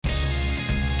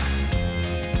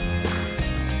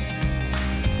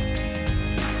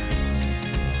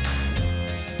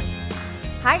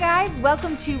Hi guys,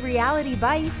 welcome to Reality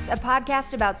Bites, a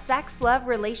podcast about sex, love,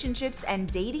 relationships, and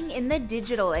dating in the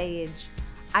digital age.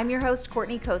 I'm your host,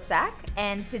 Courtney Kosak,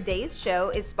 and today's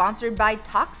show is sponsored by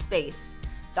Talkspace,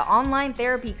 the online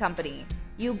therapy company.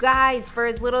 You guys, for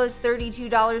as little as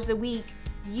 $32 a week,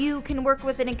 you can work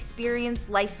with an experienced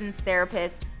licensed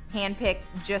therapist, handpicked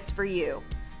just for you.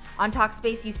 On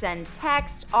Talkspace, you send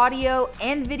text, audio,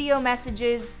 and video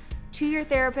messages to your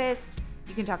therapist.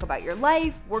 You can talk about your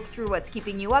life, work through what's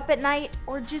keeping you up at night,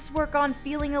 or just work on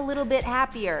feeling a little bit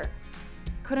happier.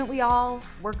 Couldn't we all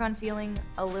work on feeling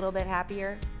a little bit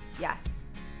happier? Yes.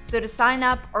 So to sign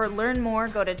up or learn more,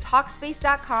 go to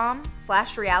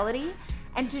Talkspace.com/reality.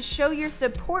 And to show your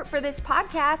support for this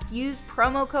podcast, use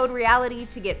promo code REALITY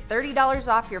to get $30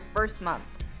 off your first month.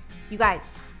 You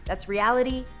guys, that's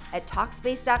reality at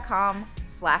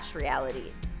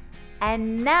Talkspace.com/reality.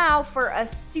 And now for a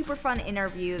super fun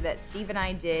interview that Steve and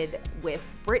I did with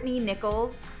Brittani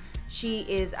Nichols. She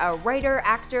is a writer,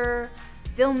 actor,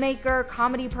 filmmaker,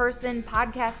 comedy person,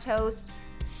 podcast host,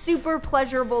 super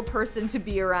pleasurable person to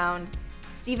be around.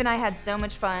 Steve and I had so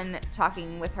much fun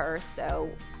talking with her, so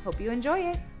hope you enjoy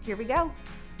it. Here we go.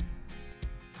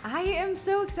 I am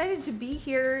so excited to be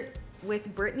here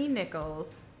with Brittani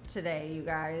Nichols today, you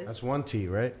guys. That's one T,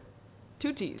 right?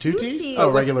 Two T's. Two T's?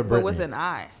 Oh, regular Brittani. But with an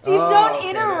I. Steve, don't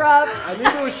interrupt. I knew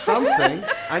there was something.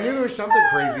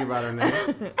 Crazy about her name.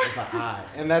 With an I.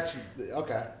 And that's,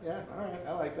 okay. Yeah, all right.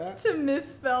 I like that. To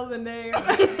misspell the name.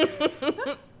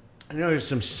 I know there's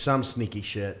some sneaky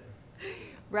shit.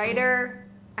 Writer,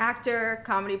 actor,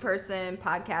 comedy person,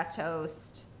 podcast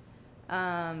host,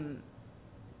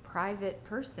 private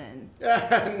person.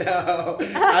 No.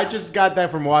 I just got that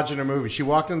from watching her movie. She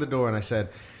walked in the door and I said,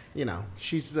 you know,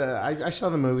 she's, I saw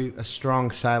the movie, a strong,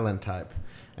 silent type.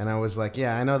 And I was like,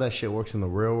 yeah, I know that shit works in the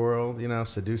real world, you know,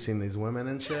 seducing these women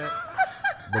and shit.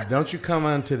 But don't you come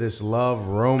onto this love,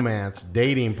 romance,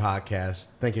 dating podcast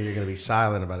thinking you're going to be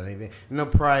silent about anything. No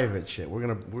private shit. We're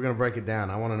gonna break it down.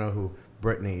 I want to know who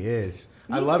Brittani is.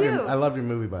 Me I love too. your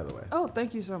movie, by the way. Oh,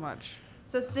 thank you so much.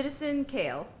 So Citizen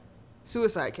Kale.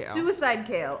 Suicide Kale. Suicide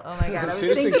Kale. Oh my God, I was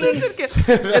Citizen thinking. Citizen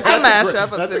Kale. It's a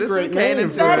mashup of Citizen Kane and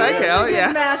Suicide Kale.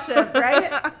 Yeah, Yeah. mashup, right?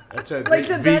 That's a Like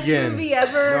the best movie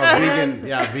ever.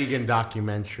 No, vegan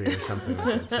documentary or something like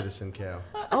that. Citizen Kale.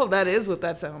 Oh, that is what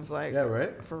that sounds like. Yeah,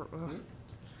 right?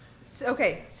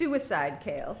 Okay, Suicide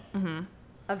Kale. Mm-hmm.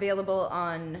 Available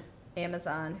on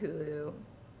Amazon, Hulu,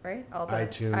 right? All the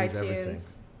iTunes, everything.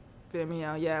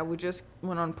 Vimeo. Yeah, we just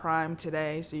went on Prime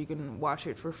today, so you can watch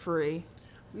it for free.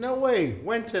 No way.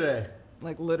 When today?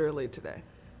 Like literally today.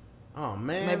 Oh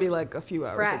man. Maybe like a few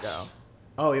hours Fresh. ago.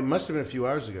 Oh, it must have been a few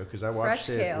hours ago because I watched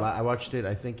Fresh it. kale. I watched it.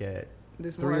 I think at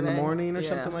This 3 in the morning or Yeah.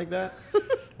 something like that.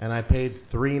 And I paid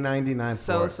 $3.99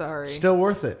 So for it. sorry. Still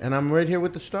worth it. And I'm right here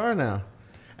with the star now.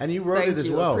 And you wrote Thank it as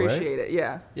you. well, right? Appreciate it.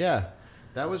 Yeah. Yeah.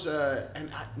 That was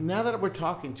now that we're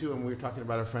talking too, and we were talking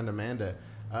about our friend Amanda,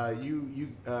 you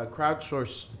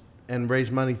crowdsourced and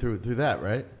raised money through that,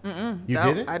 right? You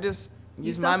did it? I just You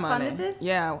used my money. self-funded this?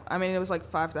 Yeah. I mean, it was like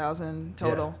 $5,000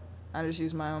 total. I just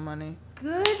used my own money.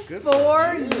 Good for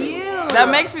for you. you. That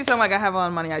makes me sound like I have a lot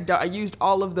of money. I used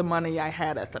all of the money I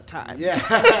had at the time. Yeah.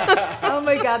 Oh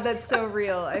my God, that's so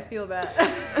real. I feel that.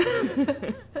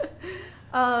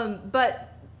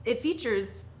 But it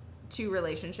features 2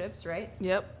 relationships, right?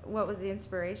 Yep. What was the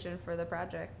inspiration for the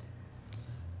project?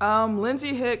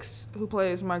 Lindsay Hicks, who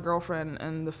plays my girlfriend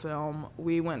in the film,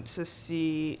 we went to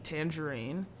see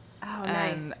Tangerine. Oh,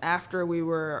 And nice. after we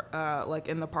were like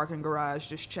in the parking garage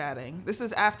just chatting. This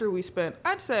is after we spent,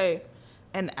 I'd say,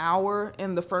 an hour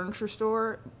in the furniture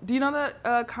store. Do you know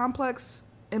that complex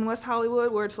in West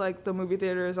Hollywood where it's like the movie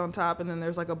theater is on top and then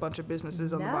there's like a bunch of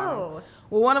businesses on the bottom? No.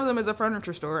 Well, one of them is a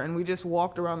furniture store, and we just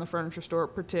walked around the furniture store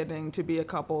pretending to be a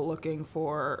couple looking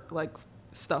for like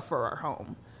stuff for our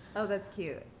home. Oh, that's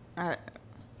cute.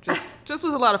 Just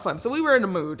was a lot of fun. So we were in the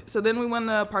mood. So then we went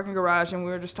to the parking garage and we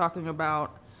were just talking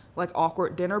about like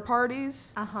awkward dinner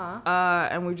parties.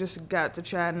 And we just got to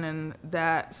chatting, and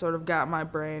that sort of got my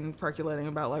brain percolating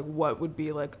about like what would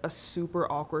be like a super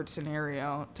awkward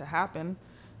scenario to happen.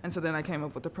 And so then I came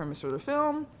up with the premise for the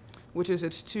film, which is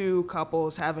it's 2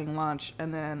 couples having lunch,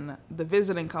 and then the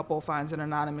visiting couple finds an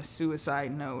anonymous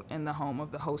suicide note in the home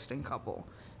of the hosting couple.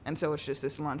 And so it's just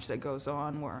this lunch that goes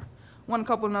on where one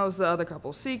couple knows the other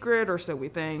couple's secret, or so we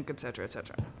think, et cetera, et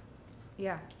cetera.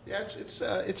 Yeah. Yeah, it's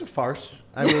a farce.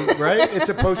 I mean, right? It's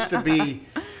supposed to be.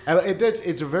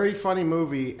 It's a very funny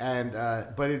movie, and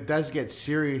but it does get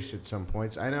serious at some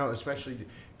points. I know, especially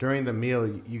during the meal,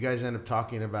 you guys end up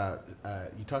talking about.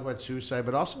 You talk about suicide,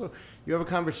 but also you have a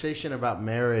conversation about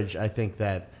marriage. I think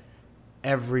that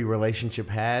every relationship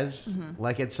has,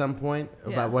 like at some point,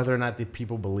 about whether or not the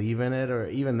people believe in it or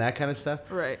even that kind of stuff.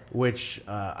 Right. Which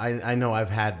I know I've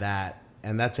had that,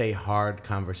 and that's a hard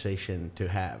conversation to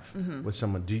have with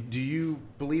someone. Do you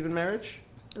believe in marriage?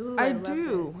 Ooh, I love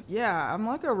do. this. Yeah, I'm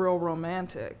like a real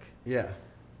romantic. Yeah.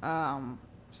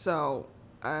 So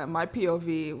my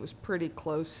POV was pretty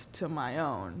close to my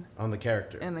own. On the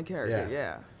character. In the character,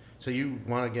 yeah. So you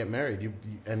want to get married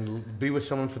and be with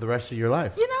someone for the rest of your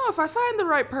life? You know, if I find the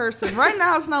right person. Right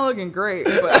now it's not looking great.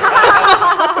 But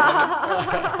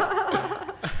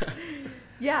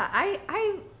Yeah,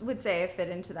 I would say I fit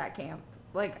into that camp.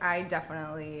 Like, I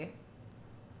definitely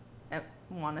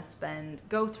want to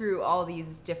go through all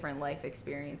these different life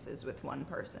experiences with one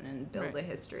person and build a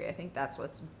history. I think that's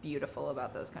what's beautiful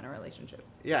about those kind of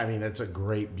relationships. Yeah, I mean, that's a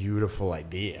great, beautiful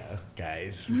idea,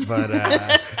 guys. But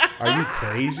are you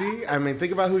crazy? I mean,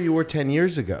 think about who you were 10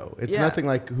 years ago. It's nothing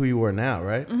like who you are now,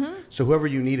 right? So whoever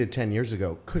you needed 10 years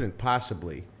ago couldn't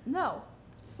possibly. No.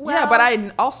 yeah, but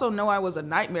I also know I was a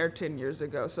nightmare 10 years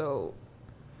ago. So,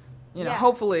 you know,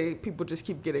 hopefully people just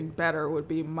keep getting better would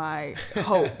be my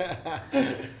hope.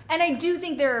 And I do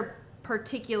think there are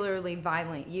particularly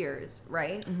violent years,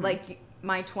 right? Like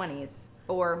my 20s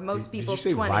or most people's 20s. Did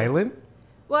you say violent?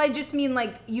 Well, I just mean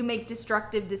like you make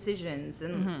destructive decisions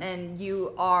and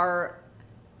you are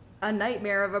a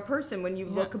nightmare of a person when you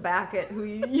look back at who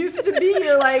you used to be.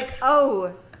 You're like,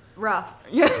 oh, rough.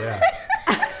 Yeah.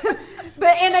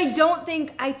 But, and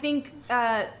I think,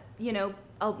 you know,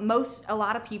 a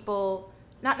lot of people,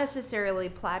 not necessarily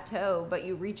plateau, but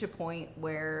you reach a point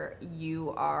where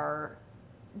you are,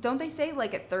 don't they say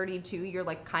like at 32, you're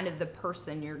like kind of the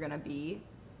person you're going to be?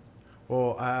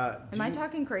 Well, am I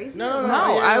talking crazy? No,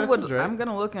 I'm right. going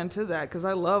to look into that because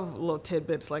I love little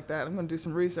tidbits like that. I'm going to do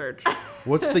some research.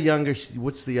 What's the youngest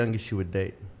you would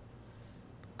date?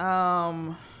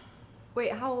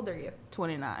 Wait, how old are you?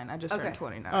 29. I just turned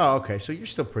 29. Oh, okay. So you're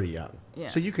still pretty young. Yeah.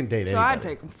 So you can date anybody. So I'd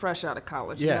take them fresh out of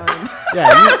college. Yeah. You know what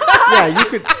I mean? You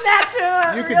could.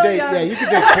 You could date. Young. Yeah,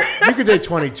 you could date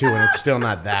 22, and it's still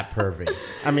not that pervy.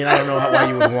 I mean, I don't know why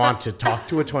you would want to talk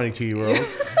to a 22-year-old.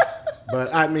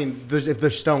 But I mean, if they're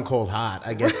stone cold hot,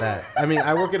 I get that. I mean,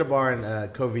 I work at a bar in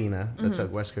Covina. That's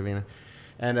like West Covina.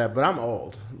 And but I'm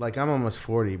old. Like I'm almost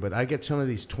 40. But I get some of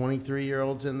these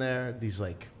 23-year-olds in there. These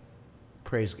like.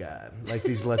 Praise God. Like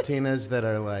these Latinas that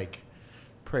are like,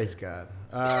 praise God.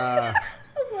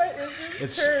 What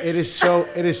is this?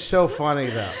 It is so funny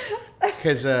though.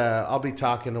 Because I'll be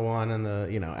talking to one and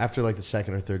after like the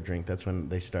second or third drink, that's when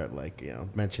they start like,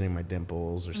 mentioning my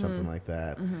dimples or something like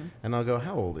that. And I'll go,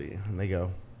 how old are you? And they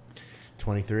go,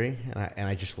 23. And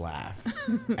I just laugh.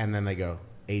 And then they go,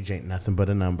 age ain't nothing but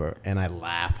a number. And I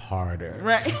laugh harder.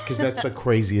 Right. Because that's the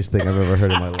craziest thing I've ever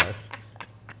heard in my life.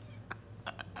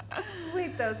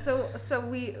 Though, so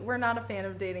we're not a fan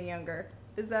of dating younger.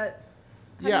 Is that?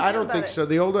 Yeah, I don't think so.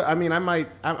 The older, I mean,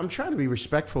 I'm trying to be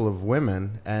respectful of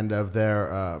women and of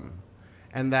their,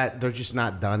 and that they're just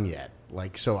not done yet.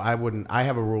 Like, so I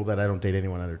have a rule that I don't date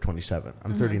anyone under 27.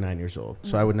 I'm 39 years old,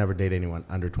 so I would never date anyone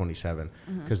under 27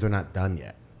 because they're not done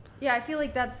yet. Yeah, I feel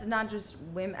like that's not just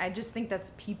women. I just think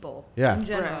that's people in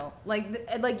general.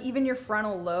 Right. Like even your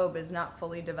frontal lobe is not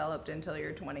fully developed until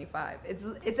you're 25.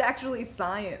 It's actually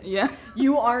science. Yeah.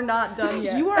 You are not done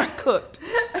yet. You aren't cooked.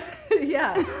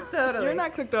 Yeah, totally. You're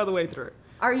not cooked all the way through.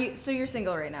 Are you? So you're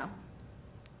single right now?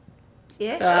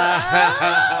 Ish.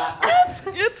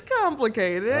 It's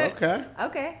complicated.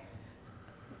 Okay.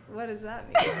 What does that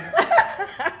mean?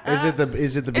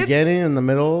 Is it the beginning and the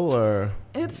middle, or?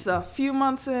 It's a few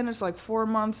months in. It's like 4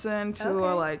 months into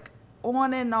like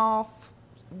on and off.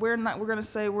 We're gonna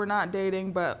say we're not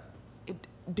dating, but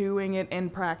doing it in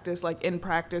practice. Like in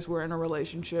practice, we're in a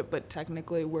relationship, but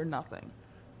technically we're nothing.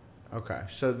 Okay,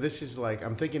 so this is like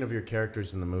I'm thinking of your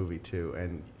characters in the movie too,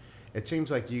 and it seems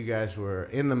like you guys were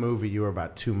in the movie. You were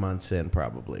about 2 months in,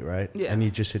 probably, right? Yeah. And you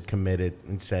just had committed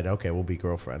and said, "Okay, we'll be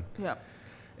girlfriend." Yeah.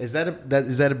 Is that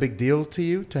a big deal to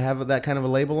you to have that kind of a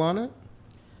label on it?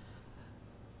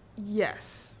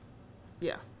 Yes.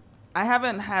 Yeah. I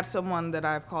haven't had someone that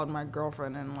I've called my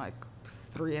girlfriend in like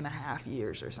 3.5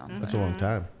 years or something. That's a long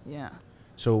time. Yeah.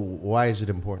 So why is it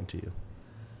important to you?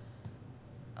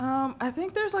 I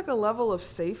think there's like a level of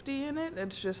safety in it.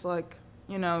 It's just like,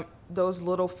 those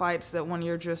little fights that when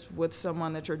you're just with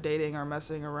someone that you're dating or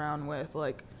messing around with,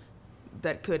 like,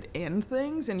 that could end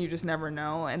things and you just never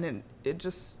know. And it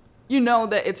just,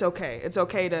 that it's okay. It's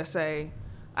okay to say,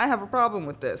 I have a problem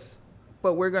with this,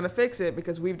 but we're going to fix it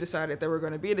because we've decided that we're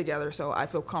going to be together. So I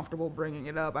feel comfortable bringing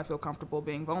it up. I feel comfortable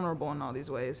being vulnerable in all these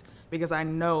ways because I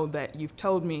know that you've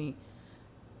told me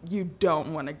you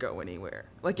don't want to go anywhere.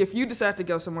 Like, if you decide to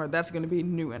go somewhere, that's going to be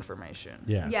new information.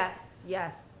 Yeah.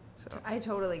 Yes. So I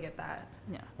totally get that.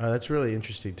 Yeah. That's really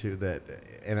interesting too. That,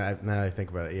 and now that I think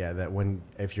about it, that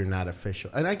if you're not official,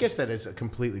 and I guess that is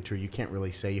completely true. You can't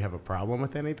really say you have a problem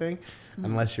with anything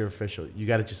unless you're official. You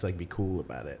got to just like be cool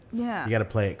about it. Yeah. You got to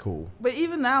play it cool. But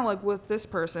even now, like with this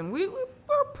person, we're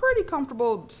pretty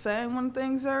comfortable saying when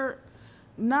things are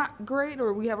not great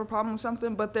or we have a problem with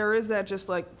something. But there is that just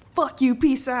like, fuck you,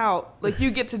 peace out. Like you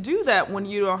get to do that when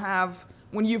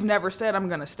you've never said I'm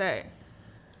gonna stay.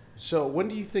 So when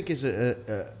do you think is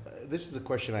this is a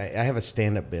question I have a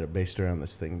stand-up bit based around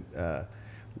this thing.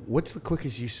 What's the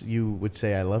quickest you would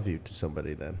say I love you to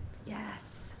somebody then?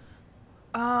 Yes.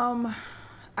 I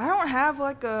don't have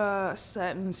like a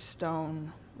set in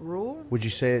stone rule. Would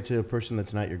you say it to a person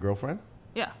that's not your girlfriend?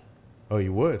 Yeah. Oh,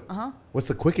 you would? Uh-huh. What's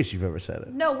the quickest you've ever said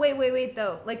it? No, wait,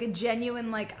 though. Like a genuine,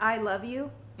 like, I love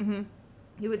you. Mm-hmm.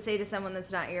 You would say to someone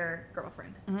that's not your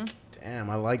girlfriend. Mm-hmm. Damn,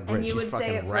 I like Britt. And you She's would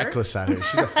say fucking it reckless first? out here.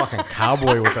 She's a fucking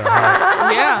cowboy with her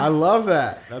heart. Yeah. I love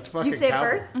that. That's fucking You say it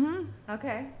cowboy. first? Mm-hmm.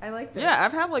 Okay, I like this. Yeah,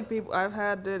 I've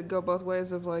had it go both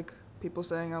ways of like people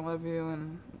saying I love you,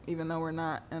 and even though we're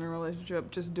not in a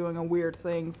relationship, just doing a weird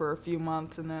thing for a few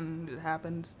months and then it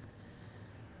happens.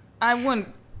 I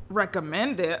wouldn't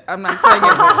recommend it. I'm not saying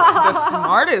it's the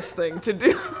smartest thing to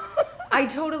do. I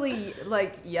totally,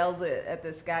 like, yelled it at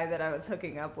this guy that I was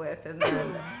hooking up with, and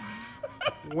then...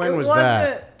 When was It that?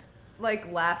 wasn't,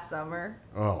 like, last summer.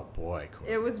 Oh, boy. Cool.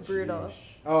 It was brutal. Sheesh.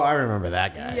 Oh, I remember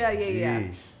that guy. Yeah.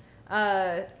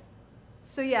 Sheesh.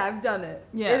 So, yeah, I've done it.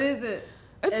 Yeah. It isn't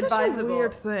It's advisable. such a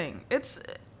weird thing. It's,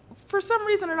 for some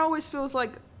reason, it always feels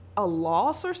like a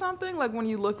loss or something. Like when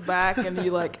you look back and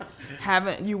you like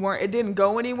it didn't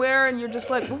go anywhere, and you're just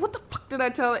like, well, what the fuck did I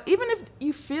tell it? Even if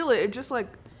you feel it, it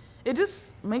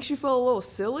just makes you feel a little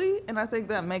silly. And I think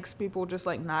that makes people just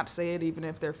like not say it even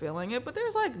if they're feeling it. But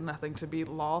there's like nothing to be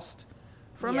lost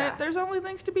from it. There's only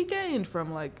things to be gained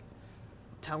from like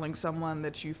telling someone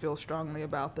that you feel strongly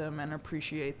about them and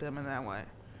appreciate them in that way.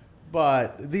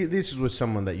 But this is with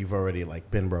someone that you've already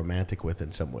like been romantic with in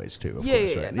some ways too. Of Yeah,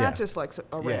 course, yeah, right? not just like a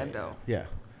rando. Yeah.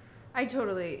 I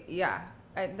totally,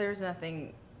 there's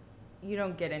nothing, you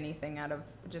don't get anything out of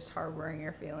just harboring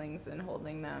your feelings and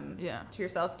holding them to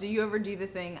yourself. Do you ever do the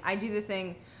thing? I do the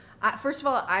thing. First of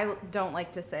all, I don't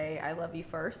like to say I love you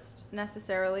first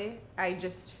necessarily. I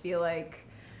just feel like,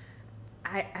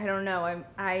 I don't know.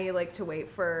 I like to wait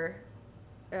for,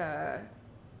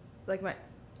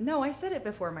 no, I said it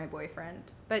before my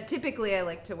boyfriend, but typically I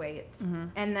like to wait. Mm-hmm.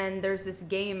 And then there's this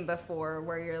game before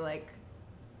where you're like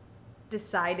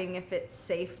deciding if it's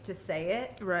safe to say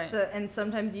it. Right. So, and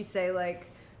sometimes you say like,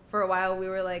 for a while we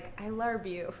were like, I love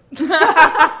you. Is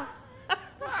that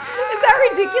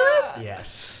ridiculous?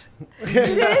 Yes.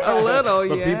 It is? A little,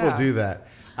 But yeah. people do that.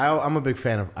 I'm a big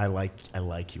fan of I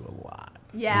like you a lot.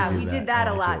 Yeah, we did that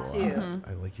a lot too. Mm-hmm.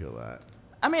 I like you a lot.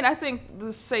 I mean, I think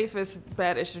the safest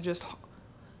bet is to just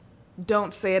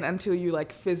don't say it until you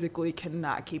like physically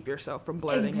cannot keep yourself from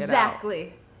blurting it out.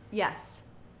 Exactly. Yes.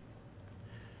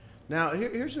 Now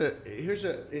here's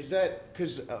is that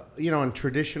because in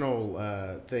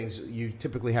traditional things you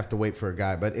typically have to wait for a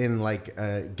guy, but in like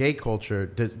gay culture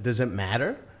does it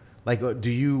matter? Like what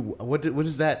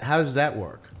is that? How does that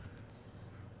work?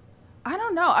 I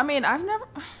don't know. I mean, I've never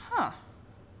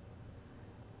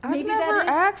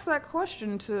asked that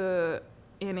question to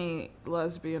any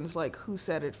lesbians, like who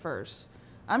said it first.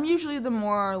 I'm usually the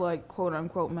more like quote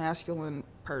unquote masculine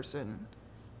person,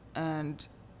 and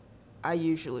I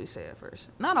usually say it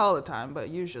first. Not all the time, but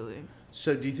usually.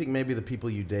 So do you think maybe the people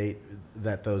you date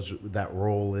that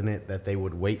role in it, that they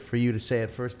would wait for you to say it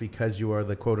first because you are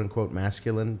the quote unquote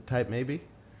masculine type maybe?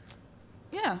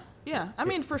 Yeah. I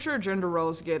mean, for sure gender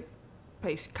roles get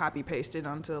copy pasted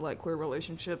onto like queer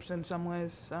relationships in some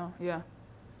ways. So yeah.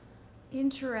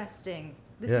 Interesting.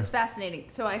 This is fascinating.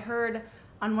 So I heard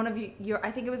on one of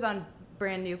I think it was on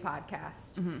Brand New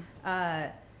Podcast. Mm-hmm.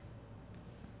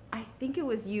 I think it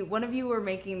was you. One of you were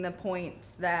making the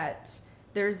point that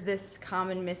there's this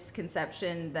common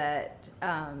misconception that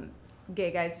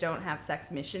gay guys don't have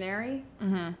sex missionary.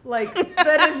 Mm-hmm. Like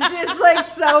that is just like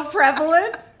so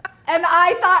prevalent. And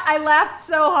I laughed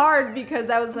so hard because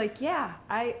I was like, yeah,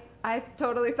 I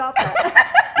totally thought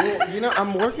that. Well,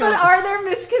 I'm working But on... are there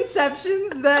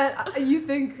misconceptions that you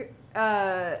think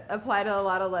apply to a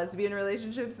lot of lesbian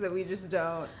relationships that we just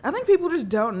don't? I think people just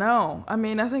don't know. I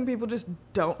mean, I think people just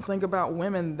don't think about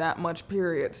women that much,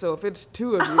 period. So if it's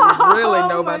two of you, really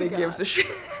nobody gives a shit.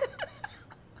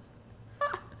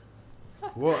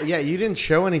 Well, yeah, you didn't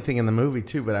show anything in the movie,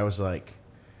 too, but I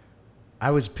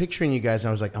was picturing you guys, and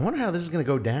I was like, I wonder how this is going to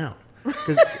go down.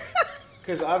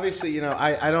 Because obviously, you know,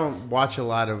 I don't watch a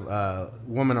lot of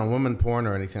woman-on-woman porn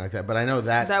or anything like that, but I know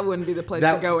that wouldn't be the place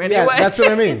to go anyway. Yeah, that's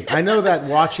what I mean. I know that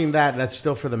watching that's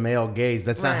still for the male gaze.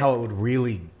 That's not Right. how it would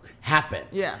really happen.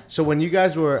 Yeah. So when you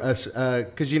guys were,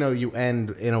 because, you know, you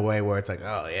end in a way where it's like,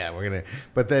 oh, yeah, we're going to,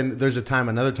 but then there's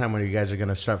another time when you guys are going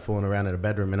to start fooling around in a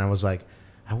bedroom, and I was like,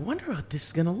 I wonder what this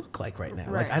is going to look like right now.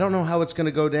 Right. Like, I don't know how it's going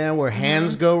to go down where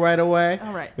hands go right away.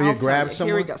 All right. Where you I'll grab tell you.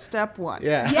 someone. Here we go. Step 1.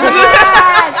 Yeah.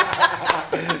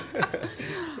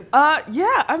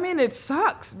 Yeah, I mean, it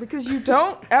sucks because you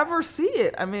don't ever see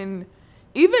it. I mean,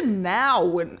 even now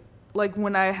when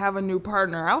I have a new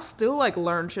partner, I'll still like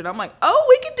learn shit. I'm like, oh,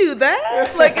 we can do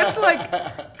that. Like, it's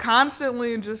like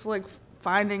constantly just like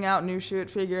finding out new shit,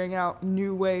 figuring out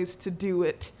new ways to do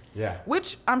it. Yeah.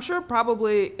 Which I'm sure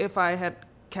probably if I had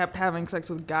kept having sex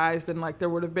with guys, then like there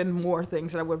would have been more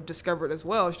things that I would have discovered as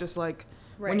well. It's just like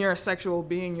when you're a sexual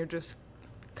being, you're just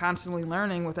constantly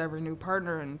learning with every new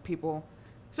partner and people,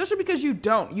 especially because you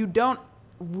don't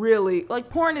really, like,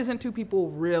 porn isn't two people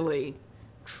really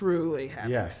truly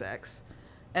having sex.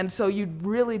 And so you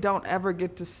really don't ever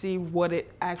get to see what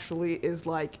it actually is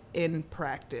like in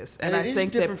practice. And I it is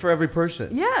think different for every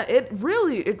person. Yeah, it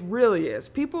really is.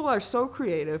 People are so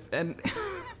creative, and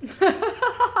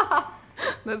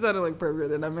that sounded like pervert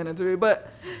than I meant it to be.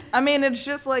 But I mean, it's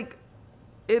just like,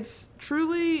 it's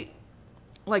truly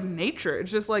like nature.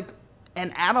 It's just like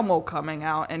an animal coming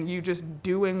out and you just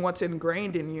doing what's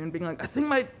ingrained in you and being like, I think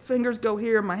my fingers go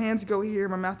here, my hands go here,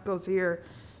 my mouth goes here.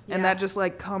 And that just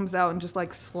like comes out in just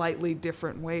like slightly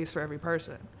different ways for every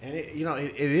person. And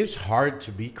it is hard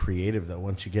to be creative though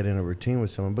once you get in a routine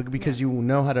with someone, but because you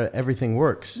know how everything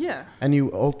works. Yeah.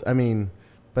 And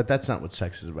but that's not what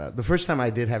sex is about. The first time I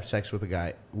did have sex with a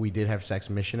guy, we did have sex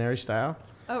missionary style.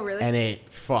 Oh, really? And it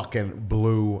fucking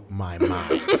blew my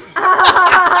mind.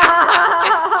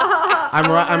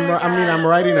 I'm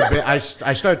writing a bit. I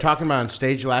started talking about it on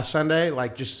stage last Sunday.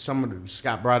 Like, just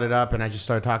Scott brought it up, and I just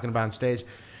started talking about it on stage.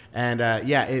 And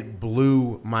it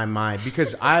blew my mind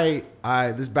because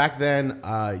back then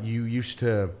you used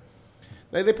to.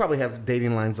 They probably have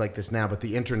dating lines like this now, but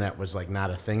the internet was like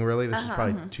not a thing really. This was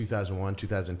probably 2001,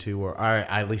 2002, or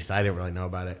at least I didn't really know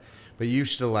about it. But you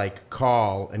used to like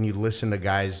call and you'd listen to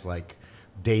guys like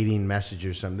dating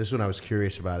messages or something. This is when I was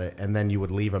curious about it. And then you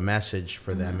would leave a message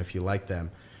for them if you liked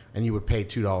them, and you would pay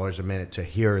 $2 a minute to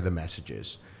hear the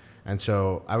messages. And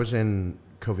so I was in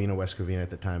Covina, West Covina at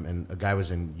the time, and a guy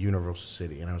was in Universal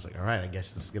City, and I was like, all right, I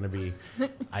guess this is going to be,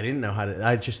 I didn't know how to,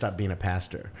 I just stopped being a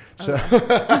pastor. So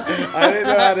I didn't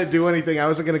know how to do anything. I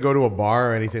wasn't going to go to a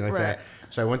bar or anything like that.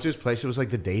 So I went to his place. It was like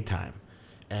the daytime.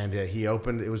 And he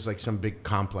opened, it was like some big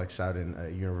complex out in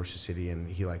Universal City, and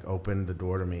he like opened the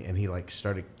door to me, and he like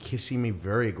started kissing me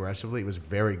very aggressively. It was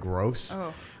very gross.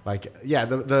 Oh. Like, yeah,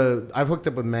 I've hooked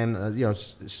up with men,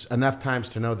 enough times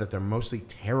to know that they're mostly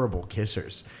terrible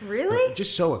kissers. Really?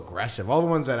 Just so aggressive. All the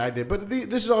ones that I did. But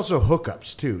this is also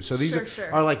hookups, too. So these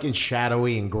are like in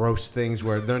shadowy and gross things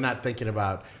where they're not thinking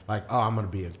about, like, oh, I'm going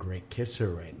to be a great kisser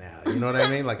right now. You know what I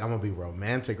mean? Like, I'm going to be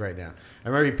romantic right now. I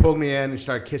remember he pulled me in and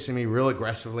started kissing me real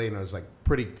aggressively, and it was like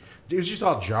it was just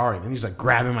all jarring. And he's like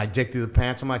grabbing my dick through the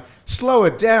pants. I'm like, slow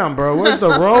it down, bro. Where's the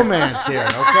romance here,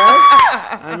 okay?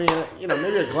 I mean,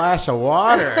 maybe a glass of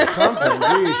water or something.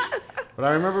 Jeez. But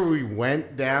I remember we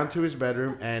went down to his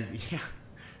bedroom, and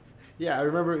I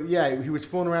remember, he was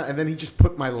fooling around, and then he just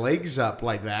put my legs up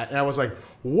like that. And I was like,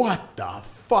 what the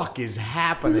fuck is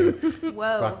happening?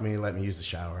 Whoa. Fuck me, let me use the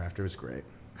shower after. It was great.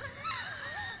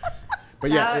 But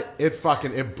yeah,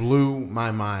 it blew my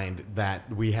mind that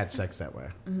we had sex that way.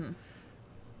 Mm-hmm.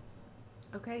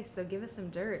 Okay, so give us some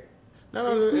dirt. No,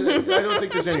 I don't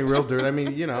think there's any real dirt. I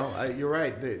mean, you're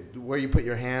right. Where you put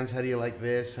your hands, how do you like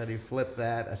this? How do you flip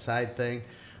that? A side thing.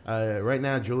 Right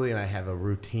now, Julie and I have a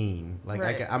routine.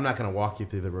 Like, I'm not going to walk you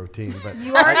through the routine, but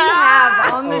you already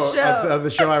have on the show. On the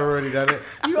show, I've already done it.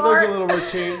 There's a little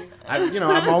routine.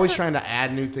 I'm always trying to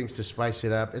add new things to spice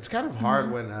it up. It's kind of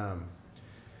hard when.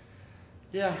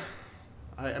 Yeah,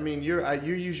 I mean, you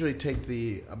usually take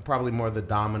the probably more the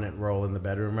dominant role in the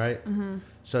bedroom, right? Mm-hmm.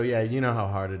 So yeah, you know how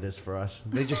hard it is for us.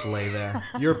 They just lay there.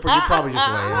 You're probably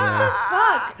just laying there.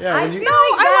 Fuck. Yeah,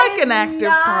 I like an active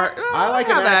partner. I like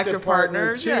an active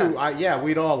partner too. Yeah.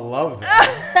 We'd all love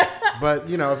that. But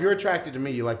if you're attracted to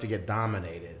me, you like to get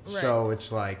dominated. Right. So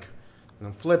it's like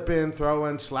flipping,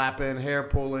 throwing, slapping, hair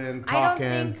pulling,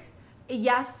 talking.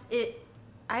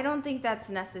 I don't think that's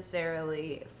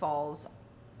necessarily falls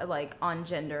like on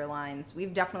gender lines.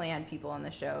 We've definitely had people on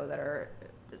the show that are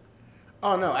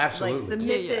oh no, absolutely like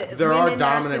submissive. Yeah. There are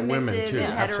dominant women too.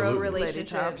 In hetero absolutely.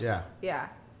 relationships. Yeah,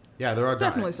 there are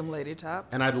definitely some lady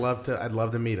tops. And I'd love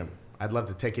to meet them. I'd love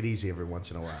to take it easy every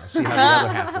once in a while. See how the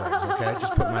other half lives, okay?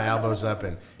 Just put my elbows up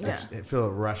and feel it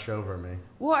rush over me.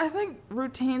 Well, I think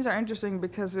routines are interesting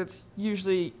because it's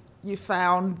usually you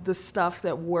found the stuff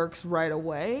that works right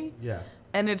away. Yeah.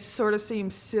 And it sort of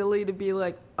seems silly to be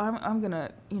like, I'm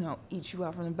gonna, eat you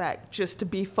out from the back just to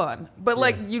be fun. But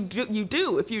like you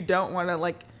do if you don't want to,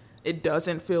 like, it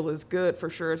doesn't feel as good for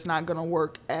sure. It's not gonna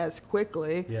work as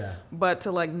quickly. Yeah. But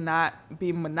to like not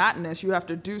be monotonous, you have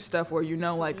to do stuff where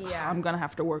I'm gonna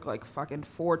have to work like fucking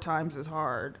 4 times as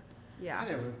hard. Yeah. I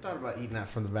never even thought about eating that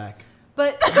from the back.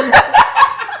 But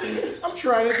I'm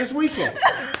trying it this weekend.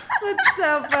 That's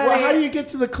so funny. Well, how do you get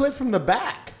to the clit from the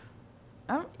back?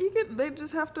 They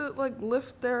just have to like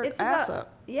lift their ass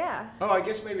up. Yeah. Oh, I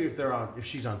guess maybe if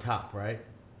she's on top, right?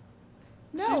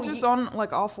 No, she's just on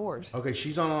like all fours. Okay,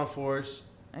 she's on all fours.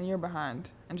 And you're behind,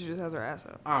 and she just has her ass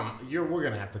up. We're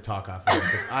gonna have to talk off air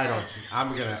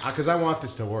because I want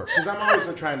this to work. Because I'm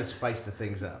always trying to spice the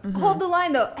things up. Mm-hmm. Hold the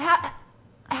line though.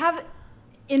 Have,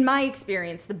 in my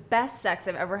experience, the best sex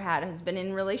I've ever had has been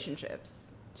in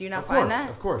relationships. Do you not find that?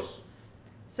 Of course.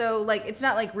 So like, it's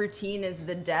not like routine is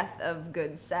the death of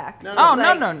good sex. No. Oh,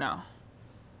 like, no.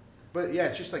 But yeah,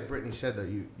 it's just like Brittani said though.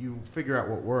 You figure out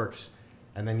what works,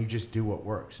 and then you just do what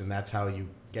works, and that's how you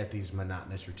get these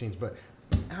monotonous routines. But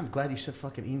I'm glad you said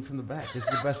fucking eating from the back. This is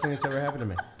the best thing that's ever happened to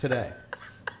me today.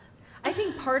 I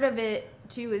think part of it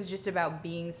too is just about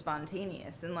being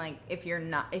spontaneous, and like if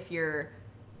you're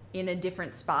in a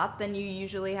different spot than you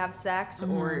usually have sex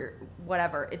or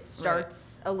whatever, it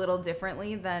starts a little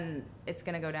differently, then it's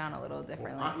gonna go down a little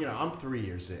differently. Well, I'm 3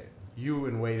 years in. You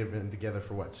and Wade have been together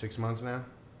for what, 6 months now?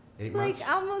 8 months? Like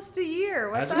almost a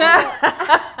year. What the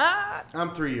hell?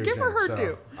 I'm 3 years Give in. her her so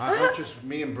due.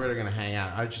 Me and Britt are gonna hang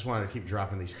out. I just wanted to keep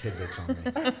dropping these tidbits on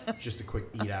me. Just a quick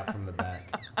eat out from the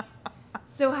back.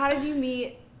 So how did you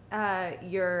meet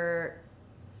your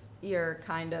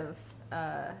kind of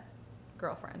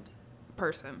girlfriend?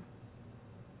 Person.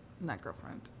 Not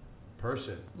girlfriend.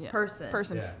 Person. Yeah.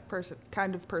 Person. Yeah. Person.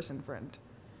 Kind of person friend.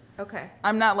 Okay.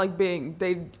 I'm not like being,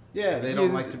 they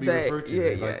don't like to be referred to.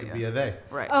 They like to be a they.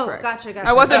 Right. Oh, correct. gotcha.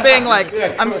 I wasn't being like,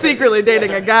 I'm secretly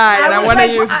dating a guy and I want to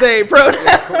use they pronouns.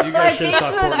 You My guys should face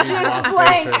have saw was Courtney's just lost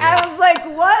blank. face right I was like,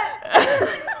 what? now.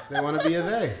 They want to be a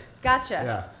they.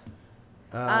 Gotcha.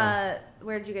 Yeah.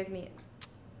 Where did you guys meet?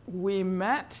 We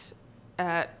met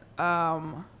at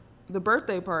the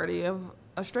birthday party of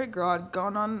a straight girl I'd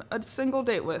gone on a single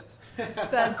date with.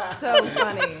 That's so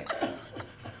funny.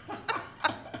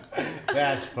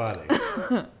 That's funny.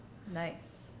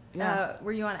 Nice. Yeah.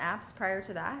 Were you on apps prior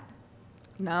to that?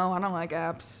 No, I don't like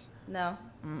apps. No.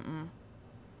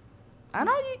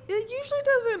 It usually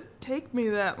doesn't take me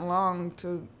that long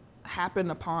to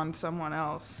happen upon someone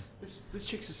else. This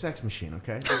chick's a sex machine,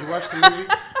 okay? Did you watch the movie?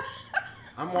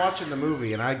 I'm watching the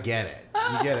movie and I get it.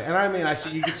 You get it. And I mean,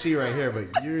 you can see right here,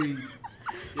 but you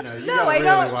No, gotta I really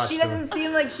don't. watch She the- doesn't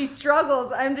seem like she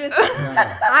struggles. I'm just.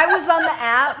 I was on the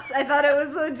apps. I thought it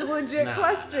was a legit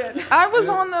question. I was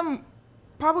on them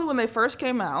probably when they first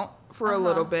came out for a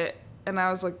little bit, and I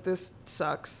was like, this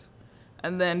sucks.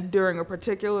 And then during a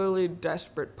particularly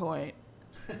desperate point,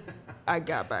 I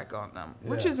got back on them.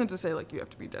 Which isn't to say like you have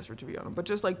to be desperate to be on them, but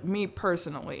just like me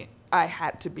personally, I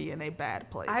had to be in a bad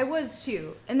place. I was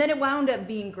too, and then it wound up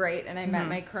being great, and I met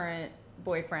my current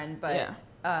boyfriend. But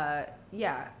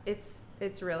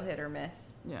it's real hit or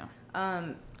miss. Yeah.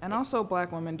 And also,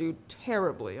 black women do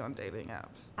terribly on dating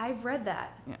apps. I've read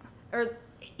that. Yeah. Or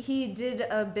he did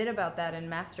a bit about that in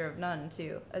Master of None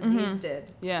too. Aziz did.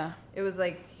 Yeah. It was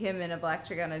like him and a black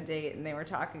chick on a date, and they were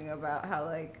talking about how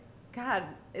like, God,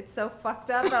 it's so fucked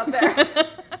up out there.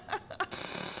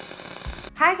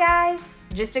 Hi guys,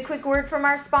 just a quick word from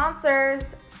our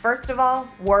sponsors. First of all,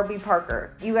 Warby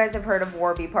Parker. You guys have heard of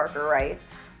Warby Parker, right?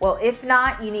 Well, if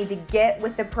not, you need to get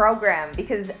with the program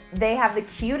because they have the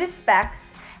cutest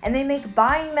specs and they make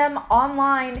buying them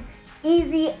online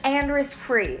easy and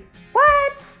risk-free.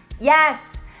 What?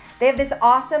 Yes! They have this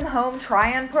awesome home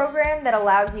try-on program that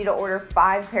allows you to order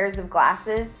 5 pairs of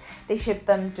glasses. They ship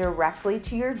them directly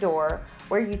to your door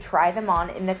where you try them on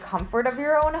in the comfort of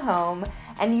your own home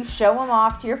and you show them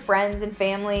off to your friends and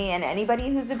family and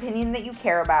anybody whose opinion that you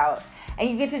care about. And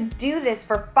you get to do this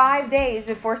for 5 days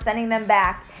before sending them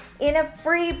back in a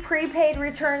free prepaid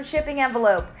return shipping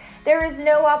envelope. There is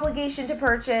no obligation to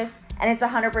purchase and it's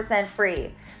 100%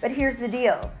 free. But here's the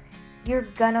deal. You're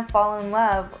gonna fall in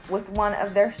love with one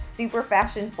of their super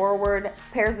fashion forward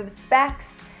pairs of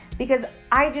specs because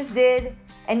I just did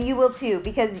and you will too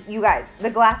because you guys, the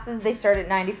glasses, they start at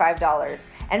 $95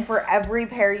 and for every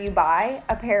pair you buy,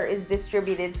 a pair is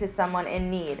distributed to someone in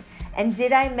need. And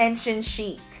did I mention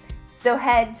chic? So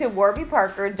head to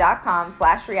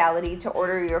warbyparker.com/reality to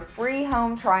order your free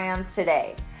home try-ons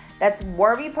today. That's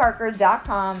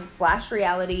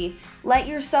warbyparker.com/reality. Let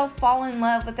yourself fall in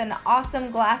love with an awesome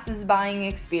glasses buying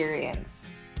experience.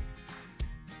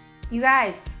 You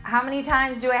guys, how many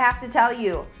times do I have to tell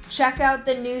you? Check out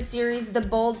the new series, The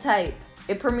Bold Type.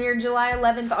 It premiered July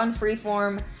 11th on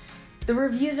Freeform. The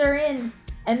reviews are in,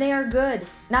 and they are good.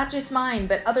 Not just mine,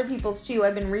 but other people's too.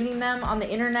 I've been reading them on the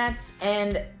internets,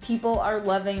 and people are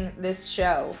loving this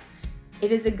show.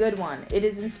 It is a good one. It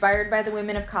is inspired by the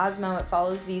women of Cosmo. It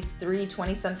follows these 3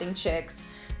 20-something chicks.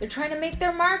 They're trying to make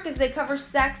their mark as they cover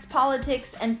sex,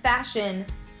 politics, and fashion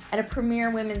at a premier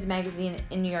women's magazine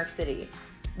in New York City.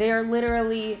 They are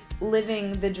literally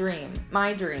living the dream.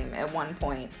 My dream at one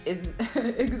point is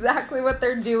exactly what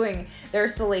they're doing. There are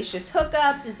salacious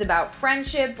hookups. It's about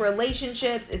friendship,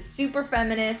 relationships. It's super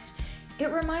feminist.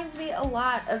 It reminds me a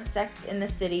lot of Sex in the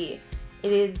City.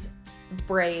 It is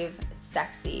brave,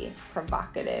 sexy,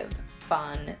 provocative,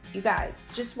 fun. You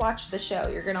guys, just watch the show.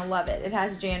 You're gonna love it. It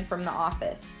has Jan from The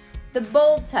Office. The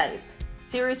Bold Type.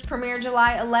 Series premiere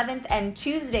July 11th and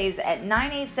Tuesdays at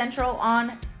 9/8 Central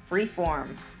on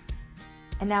Freeform.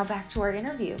 And now back to our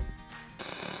interview.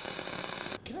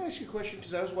 Can I ask you a question?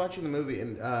 Because I was watching the movie,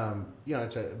 and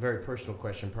it's a very personal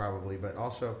question, probably, but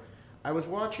also I was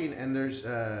watching, and there's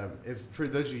if for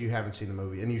those of you who haven't seen the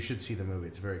movie, and you should see the movie,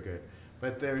 it's very good.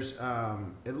 But there's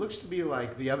it looks to be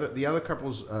like the other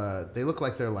couples. They look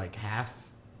like they're like half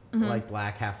like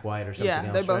black, half white, or something else.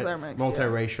 Yeah, they both right? are mixed.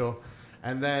 Multiracial,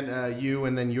 and then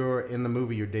you're in the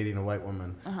movie. You're dating a white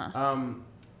woman.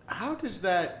 How does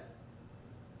that?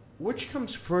 Which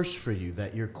comes first for you?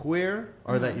 That you're queer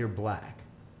or that you're black?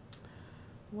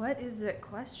 What is that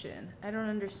question? I don't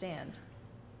understand.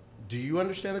 Do you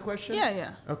understand the question?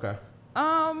 Yeah. Okay.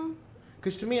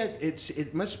 Because to me,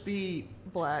 it must be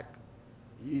Black.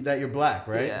 that you're black,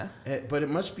 right? Yeah. But it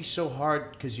must be so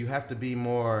hard because you have to be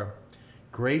more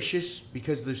gracious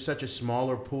because there's such a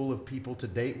smaller pool of people to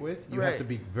date with. You have to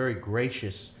be very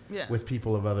gracious with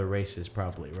people of other races,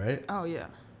 probably, right? Oh, yeah.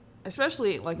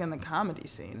 Especially, like, in the comedy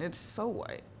scene. It's so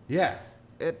white. Yeah.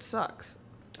 It sucks.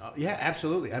 Yeah,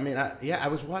 absolutely. I mean, I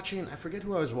was watching, I forget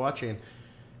who I was watching,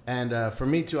 and for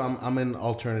me, too, I'm in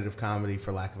alternative comedy,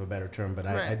 for lack of a better term, but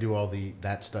I do all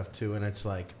that stuff, too, and it's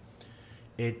like,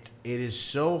 it is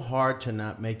so hard to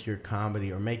not make your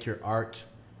comedy or make your art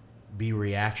be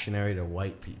reactionary to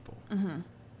white people.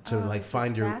 To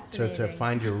find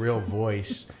your real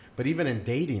voice. But even in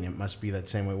dating, it must be that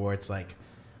same way, where it's like,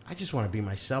 I just want to be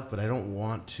myself, but I don't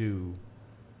want to.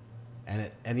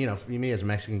 And for me as a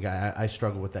Mexican guy, I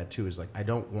struggle with that too. Is like, I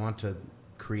don't want to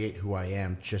create who I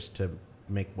am just to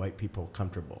make white people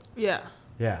comfortable. Yeah.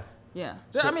 So,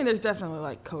 I mean, there's definitely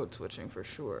like code switching for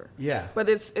sure. Yeah. But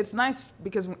it's nice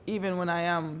because even when I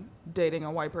am dating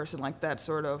a white person, like that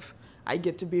sort of, I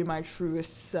get to be my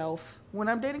truest self when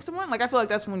I'm dating someone. Like, I feel like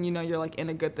that's when you're like in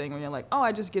a good thing, when you're like, oh,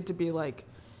 I just get to be like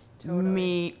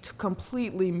me,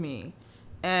 completely me.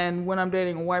 And when I'm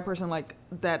dating a white person, like,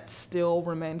 that still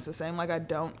remains the same. Like, I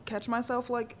don't catch myself,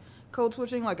 like, code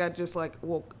switching. Like, I just, like,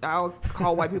 I'll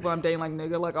call white people I'm dating, like,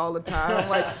 nigga, like, all the time.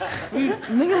 Like,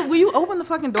 nigga, will you open the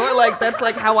fucking door? Like, that's,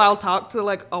 like, how I'll talk to,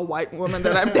 like, a white woman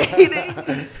that I'm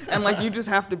dating. And, like, you just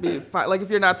have to be fine. Like,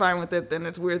 if you're not fine with it, then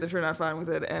it's weird that you're not fine with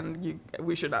it, and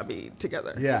we should not be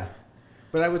together. Yeah.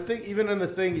 But I would think, even in the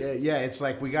thing, it's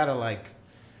like, we gotta, like,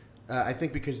 I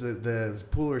think because the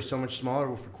pool is so much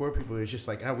smaller for queer people, it's just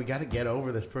like, we got to get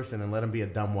over this person and let them be a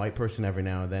dumb white person every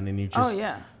now and then, and you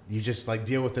just like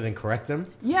deal with it and correct them.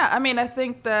 Yeah, I mean, I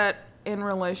think that in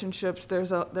relationships,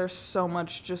 there's so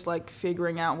much just like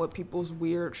figuring out what people's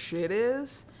weird shit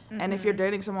is, and if you're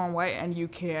dating someone white and you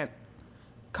can't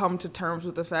come to terms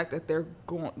with the fact that they're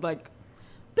going like.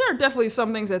 There are definitely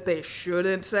some things that they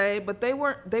shouldn't say, but they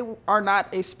are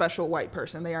not a special white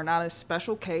person. They are not a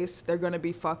special case. They're going to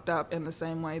be fucked up in the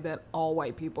same way that all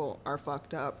white people are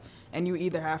fucked up. And you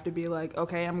either have to be like,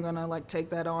 okay, I'm going to like take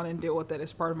that on and deal with it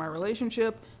as part of my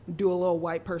relationship, do a little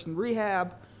white person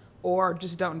rehab, or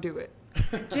just don't do it.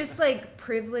 Just like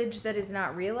privilege that is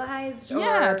not realized?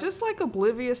 Yeah, just like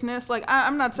obliviousness. Like,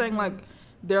 I'm not saying like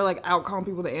they're like out calling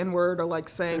people the N-word or like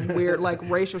saying weird like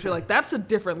racial shit. Like, that's a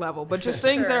different level. But just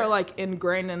things that are like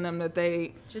ingrained in them that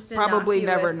they just probably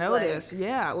never notice. Like,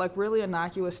 yeah, like really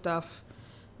innocuous stuff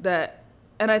that,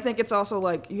 and I think it's also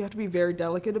like you have to be very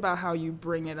delicate about how you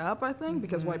bring it up, I think,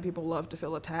 because white people love to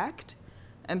feel attacked.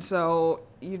 And so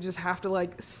you just have to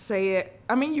like say it.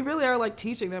 I mean, you really are like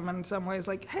teaching them in some ways,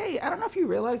 like, hey, I don't know if you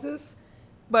realize this,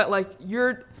 but like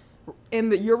you're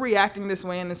reacting this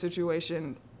way in the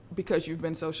situation because you've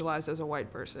been socialized as a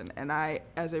white person. And I,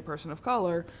 as a person of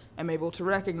color, am able to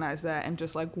recognize that and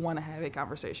just like want to have a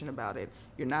conversation about it.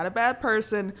 You're not a bad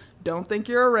person. Don't think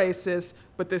you're a racist,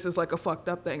 but this is like a fucked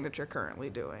up thing that you're currently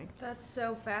doing. That's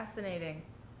so fascinating.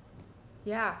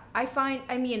 Yeah. I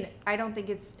don't think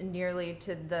it's nearly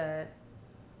to the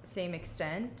same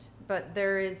extent, but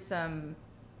there is some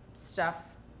stuff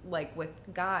like with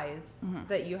guys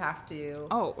that you have to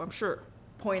Oh, I'm sure.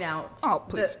 point out. Oh,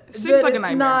 please. That, Seems like a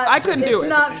nightmare. I couldn't do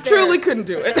it. Truly couldn't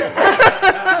do it.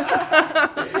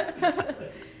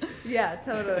 Yeah,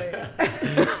 totally.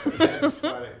 That's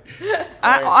funny.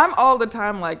 I'm all the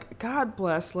time like, God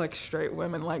bless like straight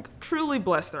women, like truly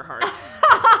bless their hearts.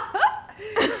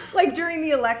 Like during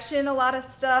the election, a lot of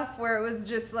stuff where it was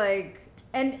just like,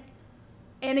 and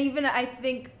even I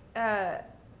think a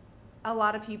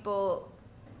lot of people,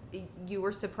 you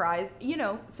were surprised,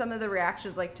 some of the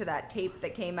reactions like to that tape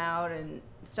that came out and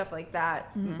stuff like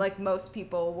that. Like most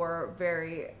people were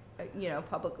very,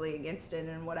 publicly against it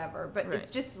and whatever. But Right. it's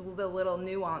just the little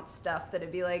nuanced stuff that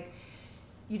it'd be like,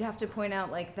 you'd have to point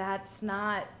out like that's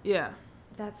not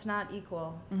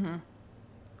equal. Mm-hmm.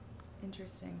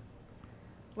 Interesting.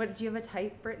 What do you have a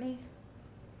type, Brittany?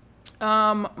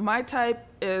 My type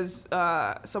is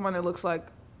someone that looks like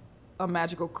a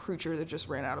magical creature that just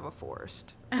ran out of a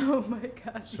forest. Oh my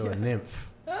gosh. So a nymph.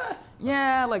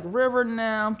 Yeah, like river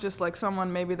nymph, just like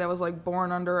someone maybe that was like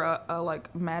born under a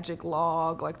like magic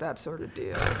log, like that sort of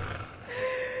deal.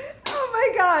 Oh my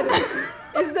god.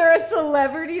 Is there a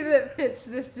celebrity that fits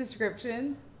this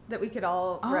description that we could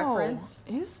all reference?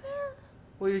 Is there?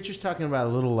 Well, you're just talking about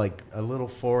a little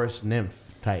forest nymph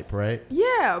type, right?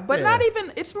 Yeah, but Yeah. not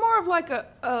even. It's more of like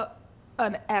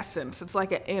an essence. It's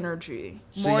like an energy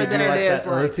So more you do than it like is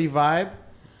that like earthy vibe.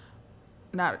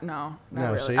 not No,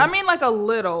 really. see? I mean like a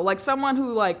little, like someone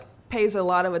who like pays a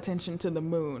lot of attention to the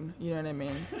moon. You know what I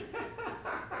mean?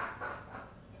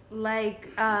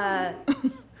 Like,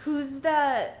 who's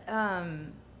the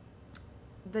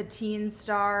teen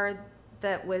star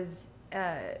that was,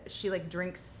 she like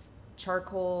drinks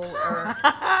charcoal or,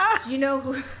 do you know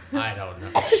who? I don't know.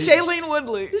 Shailene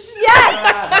Woodley.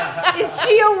 Yes! Is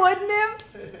she a wood nymph?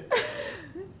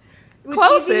 Would she be your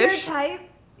Close-ish. type?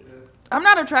 I'm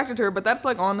not attracted to her, but that's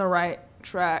like on the right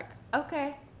track.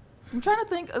 Okay. I'm trying to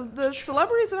think of the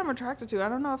celebrities that I'm attracted to. I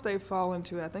don't know if they fall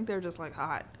into it. I think they're just like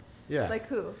hot. Yeah. Like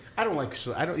who? I don't like.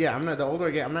 I'm not. The older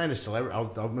I get, I'm not into celebrity.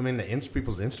 I'm into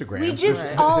people's Instagrams. We just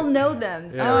Right. all know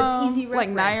them, so it's easy Like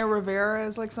reference. Naya Rivera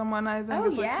is like someone I think Oh,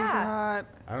 is like super yeah. hot.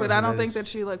 I don't But know I who don't that think is. that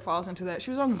she like falls into that. She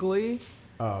was on Glee.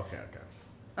 Oh, okay.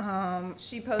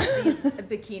 She posts these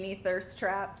bikini thirst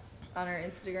traps on her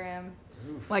Instagram.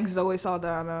 Like Zoe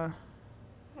Saldana.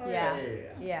 Oh, Yeah.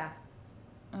 yeah.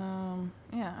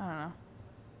 Yeah, I don't know.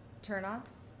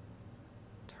 Turn-offs?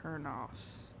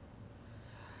 Turn-offs.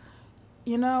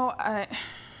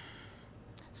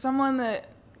 Someone that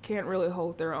can't really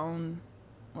hold their own,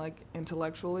 like,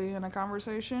 intellectually in a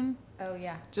conversation. Oh,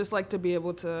 yeah. Just like to be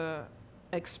able to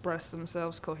express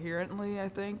themselves coherently, I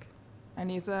think. I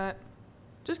need that.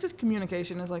 Just because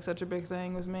communication is like such a big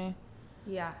thing with me.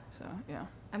 Yeah. So, yeah.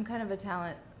 I'm kind of a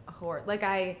talent whore. Like,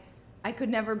 I could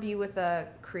never be with a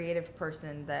creative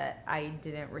person that I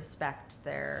didn't respect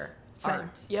their Same.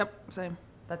 art. Yep, same.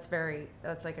 That's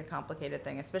like a complicated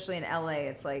thing, especially in LA.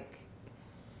 It's like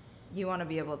you want to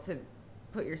be able to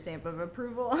put your stamp of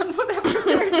approval on whatever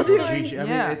they're doing. I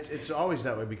Yeah. mean, it's always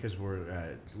that way because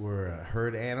we're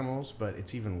herd animals, but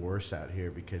it's even worse out here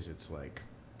because it's like,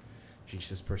 geez,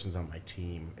 this person's on my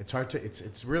team. It's hard to.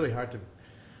 It's really hard to.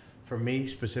 For me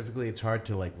specifically, it's hard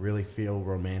to like really feel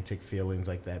romantic feelings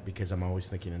like that because I'm always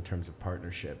thinking in terms of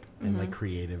partnership and like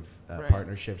creative Right.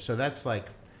 partnership. So that's like,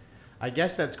 I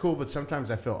guess that's cool, but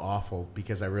sometimes I feel awful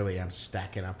because I really am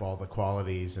stacking up all the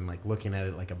qualities and like looking at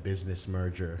it like a business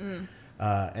merger.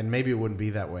 And maybe it wouldn't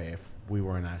be that way if we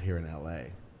weren't out here in LA.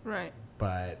 Right.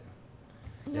 But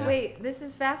yeah. Wait, this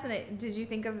is fascinating. Did you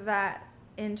think of that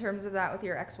in terms of that with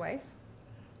your ex-wife?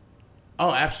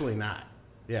 Oh, absolutely not.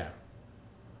 Yeah.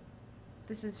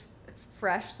 This is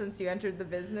fresh since you entered the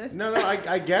business? No,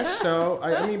 I guess so.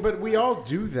 I mean, but we all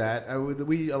do that. A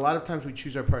lot of times we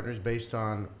choose our partners based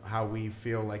on how we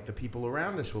feel like the people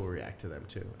around us will react to them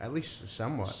too, at least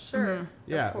somewhat. Sure.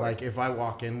 Yeah, of course. like if I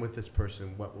walk in with this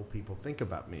person, what will people think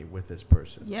about me with this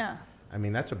person? Yeah. I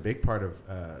mean, that's a big part of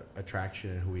attraction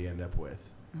and who we end up with.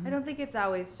 I don't think it's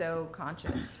always so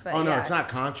conscious. But Oh no, yeah, it's not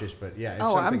conscious, but yeah, it's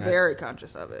Oh, I'm something very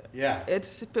conscious of it. Yeah. It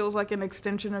feels like an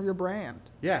extension of your brand.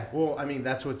 Yeah, well, I mean,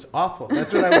 that's what's awful.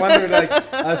 That's what I wonder, like,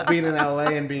 us being in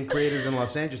LA and being creators in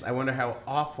Los Angeles, I wonder how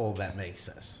awful that makes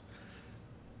us.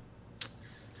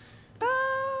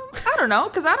 I don't know,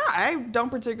 because I don't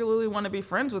particularly want to be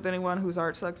friends with anyone whose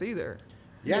art sucks either.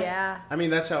 Yeah. I mean,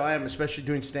 that's how I am, especially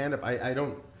doing stand-up. I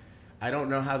don't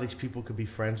know how these people could be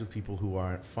friends with people who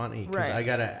aren't funny. Because Right.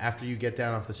 after you get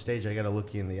down off the stage, I got to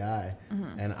look you in the eye.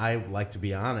 And I like to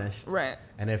be honest. Right.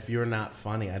 And if you're not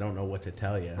funny, I don't know what to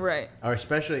tell you. Right. Or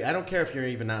especially, I don't care if you're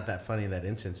even not that funny in that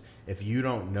instance. If you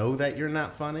don't know that you're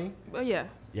not funny. Well, yeah.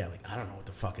 Yeah, like, I don't know what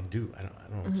to fucking do. I don't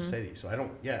know what to say to you. So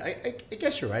I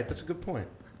guess you're right. That's a good point.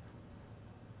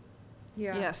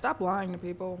 Yeah. Yeah, stop lying to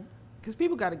people. Because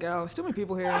people got to go. There's too many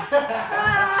people here.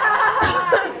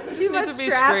 Too much to be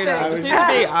traffic. straight up. I was Just need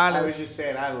to be honest. I was just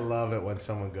saying, I love it when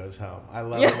someone goes home. I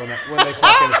love it when they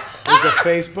fucking, there's a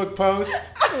Facebook post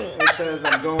that says,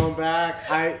 I'm going back.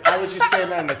 I was just saying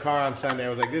that in the car on Sunday. I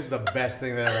was like, this is the best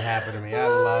thing that ever happened to me. I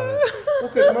love it. Well,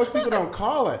 because most people don't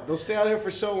call it. They'll stay out here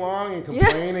for so long and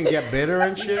complain and get bitter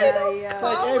and shit. Yeah. It's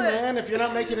like, hey, man, if you're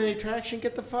not making any traction,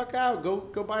 get the fuck out.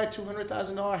 Go buy a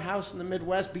 $200,000 house in the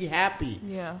Midwest. Be happy.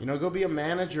 Yeah. You know, go be a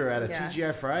manager at a Yeah.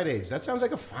 TGI Fridays. That sounds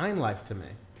like a fine life to me.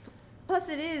 Plus,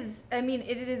 it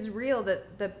is real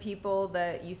that the people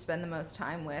that you spend the most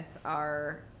time with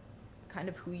are kind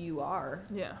of who you are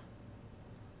Yeah.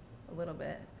 a little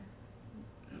bit.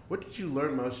 What did you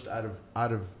learn most out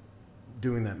of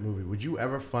doing that movie? Would you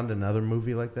ever fund another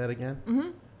movie like that again?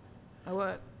 Mm-hmm.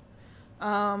 What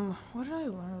did I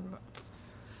learn?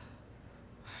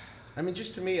 I mean,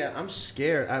 just to me, I'm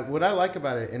scared. What I like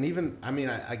about it, and even, I mean,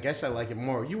 I guess I like it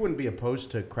more. You wouldn't be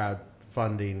opposed to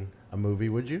crowdfunding a movie,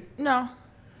 would you? No.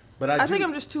 But I think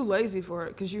I'm just too lazy for it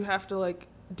because you have to like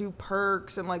do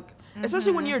perks and like,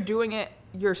 especially when you're doing it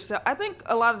yourself. I think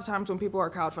a lot of times when people are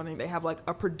crowdfunding, they have like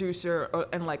a producer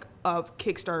and like a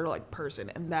Kickstarter like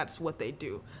person, and that's what they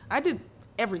do. I did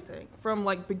everything from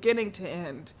like beginning to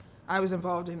end. I was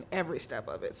involved in every step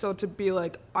of it. So to be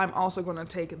like, I'm also going to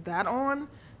take that on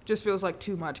just feels like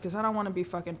too much because I don't want to be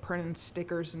fucking printing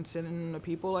stickers and sending them to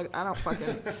people. Like, I don't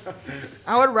fucking...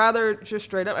 I would rather just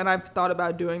straight up, and I've thought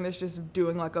about doing this, just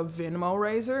doing like a Venmo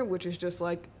raiser, which is just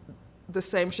like the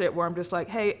same shit where I'm just like,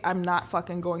 hey, I'm not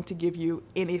fucking going to give you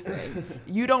anything.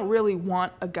 You don't really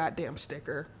want a goddamn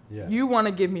sticker. Yeah. You want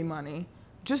to give me money.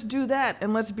 Just do that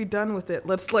and let's be done with it.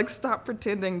 Let's like stop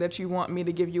pretending that you want me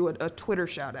to give you a Twitter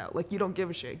shout out. Like, you don't give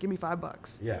a shit. Give me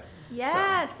 $5. Yeah.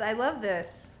 Yes, I love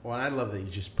this. Well, and I love that you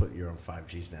just put your own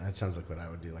 5Gs down. That sounds like what I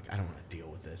would do. Like, I don't want to deal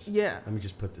with this. Yeah. Let me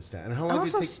just put this down. And how I'm long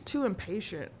also do you take? too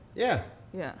impatient. Yeah.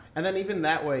 Yeah. And then even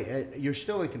that way, you're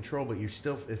still in control, but it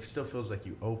still feels like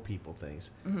you owe people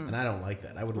things, and I don't like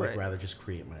that. I would like Right. rather just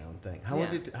create my own thing.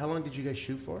 Yeah. How long did you guys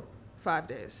shoot for? 5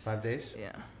 days. 5 days.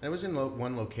 Yeah. And it was in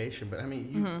one location, but I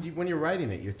mean, you, when you're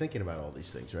writing it, you're thinking about all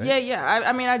these things, right? Yeah.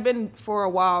 I mean, I'd been for a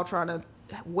while trying to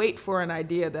wait for an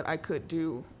idea that I could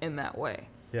do in that way.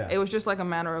 Yeah. It was just like a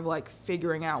matter of like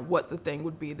figuring out what the thing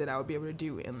would be that I would be able to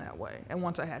do in that way. And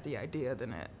once I had the idea,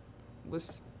 then it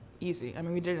was easy. I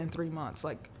mean, we did it in 3 months.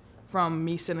 Like, from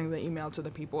me sending the email to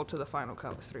the people to the final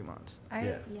cut was 3 months.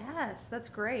 Yes, that's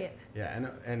great. Yeah,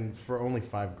 and for only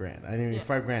 $5,000. I mean, Yeah.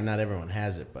 $5,000, not everyone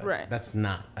has it, but Right. that's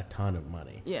not a ton of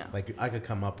money. Yeah. Like, I could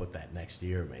come up with that next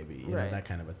year, maybe, you know, Right. that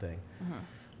kind of a thing.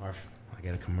 Or if I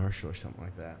get a commercial or something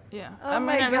like that. Yeah. Oh I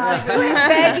my mean, God, quit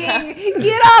begging.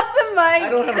 Get off the mic. I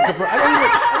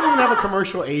don't even have a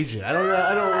commercial agent. I don't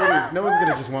really, no one's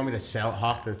gonna just want me to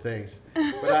hawk their things.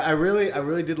 But I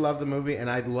really did love the movie, and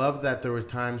I love that there were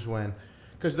times when,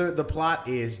 because the plot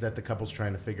is that the couple's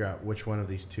trying to figure out which one of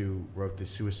these two wrote this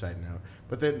suicide note.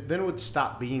 But then it would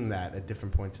stop being that at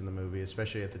different points in the movie,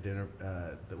 especially at the dinner,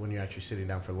 when you're actually sitting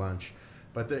down for lunch.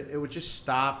 But it would just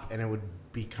stop, and it would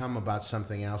become about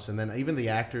something else. And then even the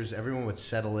actors, everyone would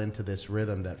settle into this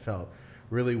rhythm that felt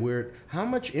really weird. How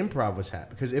much improv was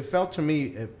happening? Because it felt to me,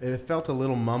 it felt a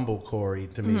little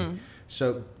mumblecore to me.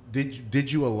 So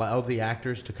did you allow the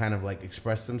actors to kind of like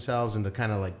express themselves and to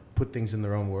kind of like put things in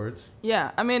their own words?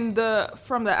 Yeah, I mean,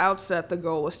 from the outset, the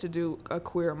goal was to do a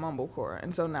queer mumblecore,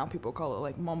 and so now people call it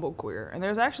like Mumblequeer. And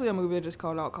there's actually a movie that just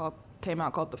came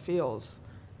out called The Feels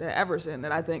that Ever's in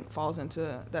that I think falls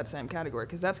into that same category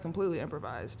because that's completely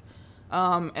improvised.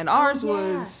 And ours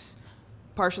was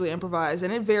partially improvised,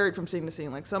 and it varied from scene to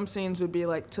scene. Like, some scenes would be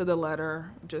like to the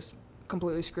letter, just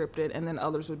completely scripted, and then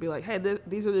others would be like, hey,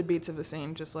 these are the beats of the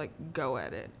scene, just like go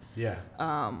at it. Yeah.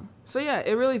 So yeah,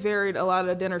 it really varied. A lot of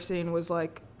the dinner scene was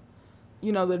like,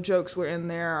 you know, the jokes were in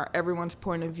there, everyone's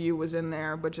point of view was in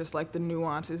there, but just like the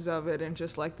nuances of it and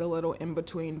just like the little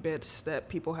in-between bits that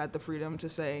people had the freedom to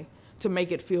say to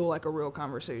make it feel like a real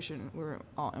conversation were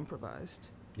all improvised.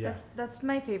 Yeah. That's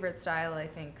my favorite style, I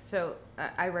think. So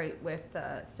I write with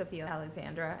Sophia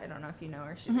Alexandra. I don't know if you know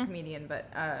her. She's a comedian, but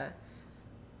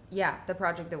yeah, the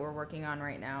project that we're working on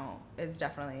right now is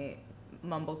definitely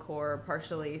mumblecore,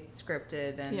 partially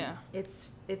scripted, and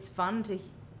it's fun to.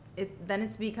 Then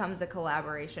it becomes a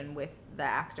collaboration with the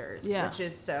actors, which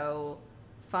is so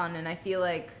fun, and I feel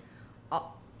like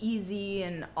Easy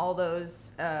and all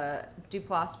those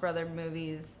Duplass brother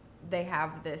movies, they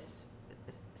have this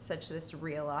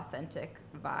real authentic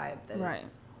vibe that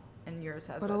is, and yours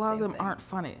has. But a lot of them aren't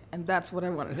funny, and that's what I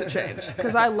wanted to change.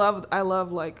 Because I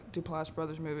love like Duplass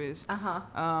brothers movies.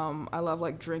 I love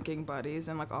like Drinking Buddies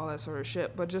and like all that sort of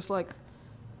shit. But just like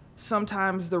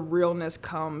sometimes the realness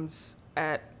comes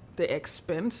at the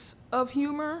expense of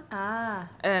humor.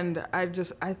 And I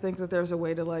think that there's a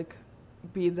way to like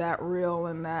be that real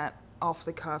and that off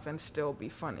the cuff and still be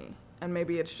funny. And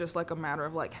maybe it's just like a matter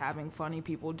of like having funny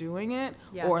people doing it,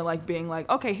 or like being like,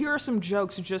 okay, here are some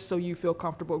jokes just so you feel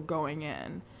comfortable going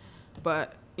in.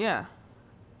 But that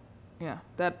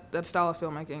style of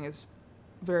filmmaking is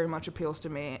very much appeals to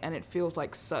me, and it feels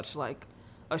like such like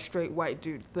a straight white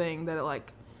dude thing that it,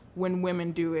 like when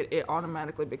women do it, it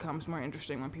automatically becomes more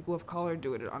interesting. When people of color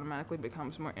do it, it automatically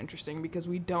becomes more interesting because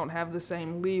we don't have the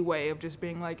same leeway of just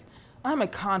being like, I'm a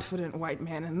confident white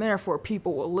man, and therefore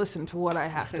people will listen to what I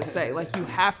have to say. Like, you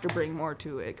have to bring more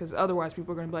to it, because otherwise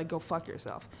people are going to be like, go fuck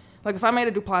yourself. Like, if I made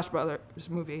a Duplass Brothers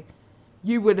movie,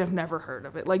 you would have never heard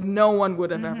of it. Like, no one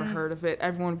would have ever heard of it.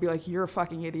 Everyone would be like, you're a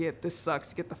fucking idiot. This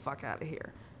sucks. Get the fuck out of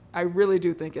here. I really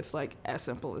do think it's, like, as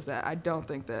simple as that. I don't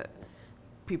think that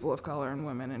people of color and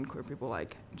women and queer people,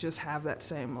 like, just have that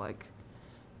same, like,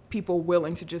 people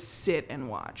willing to just sit and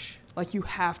watch. Like, you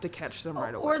have to catch them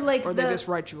right away, or they just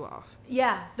write you off.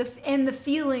 Yeah, and the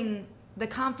feeling, the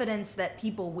confidence that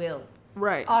people will.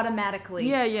 Right. Automatically.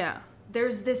 Yeah.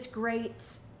 There's this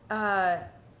great, oh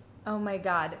my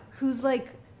God, who's like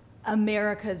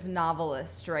America's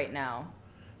novelist right now?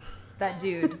 That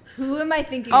dude. Who am I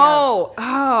thinking of?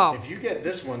 Oh. If you get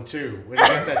this one too, when you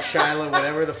get that Shiloh,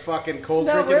 whatever the fucking cold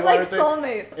drinking we're water like thing.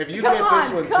 Soulmates. If you get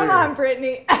this one too. Come on,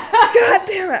 Brittany. God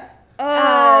damn it.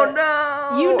 Oh,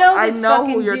 no. You know I this know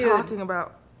fucking who you're dude. talking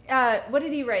about. What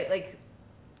did he write? Like,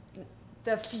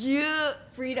 the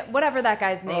freedom, whatever that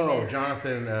guy's name is. Oh,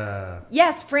 Jonathan.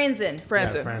 Yes, Franzen.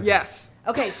 Franzen. Yes.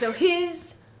 Okay, so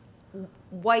his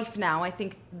wife now, I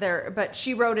think but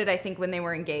she wrote it, I think, when they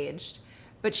were engaged.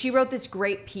 But she wrote this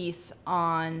great piece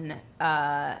on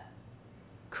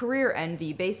career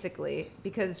envy, basically,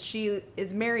 because she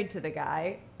is married to the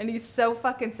guy, and he's so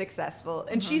fucking successful.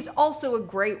 And she's also a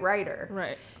great writer.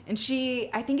 Right. And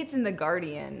I think it's in The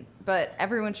Guardian, but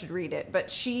everyone should read it. But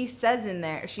she says in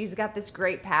there, she's got this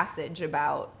great passage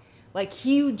about, like,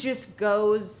 he just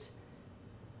goes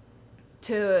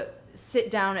to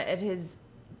sit down at his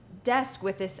desk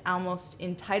with this almost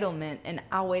entitlement, and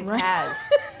always has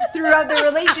throughout the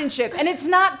relationship. And it's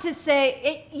not to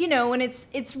say it, and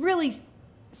it's really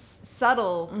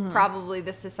subtle, probably,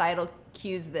 the societal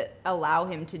cues that allow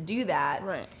him to do that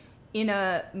in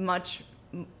a much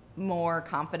more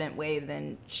confident way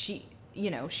than she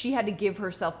had to give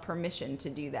herself permission to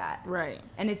do that. Right.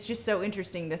 And it's just so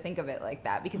interesting to think of it like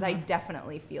that, because I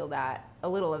definitely feel that, a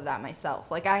little of that myself.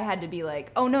 Like, I had to be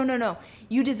like, oh, no,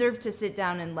 you deserve to sit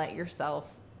down and let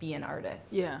yourself be an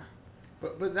artist. Yeah.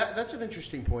 But that's an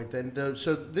interesting point then.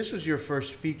 So this was your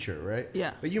first feature, right?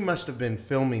 Yeah. But you must have been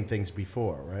filming things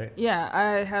before, right? Yeah,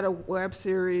 I had a web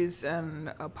series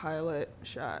and a pilot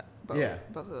shot. Both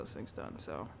of those things done,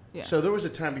 so yeah. So there was a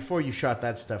time before you shot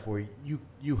that stuff where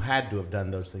you had to have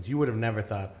done those things. You would have never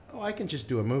thought, oh, I can just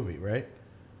do a movie, right?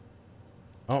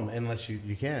 Oh, unless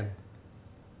you can.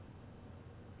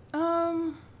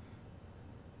 Yeah,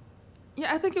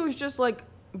 I think it was just like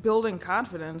building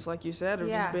confidence, like you said, or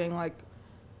just being like,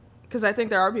 because I think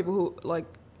there are people who like,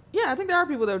 I think there are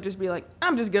people that would just be like,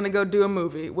 I'm just gonna go do a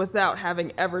movie without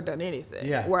having ever done anything.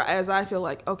 Yeah. Whereas I feel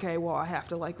like, okay, well, I have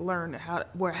to like learn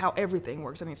how everything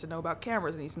works. I need to know about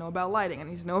cameras. I need to know about lighting. I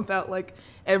need to know about like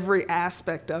every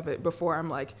aspect of it before I'm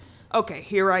like, okay,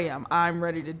 here I am. I'm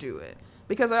ready to do it.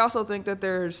 Because I also think that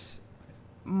there's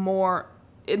more.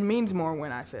 It means more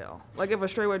when I fail. Like, if a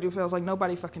straight white dude fails, like,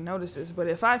 nobody fucking notices. But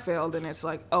if I fail, then it's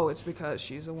like, oh, it's because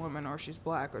she's a woman, or she's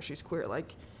black, or she's queer.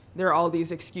 Like, there are all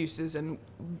these excuses and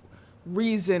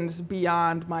reasons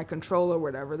beyond my control or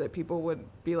whatever that people would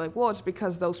be like, well, it's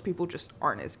because those people just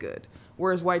aren't as good.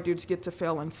 Whereas white dudes get to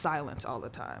fail in silence all the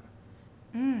time.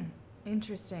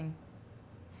 Interesting.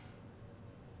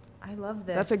 I love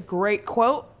this. That's a great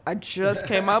quote. I just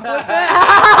came up with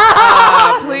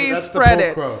it. Please spread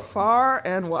it far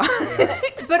and wide. Yeah.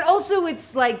 But also,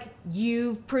 it's like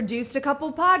you've produced a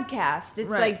couple podcasts.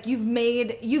 It's like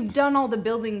you've done all the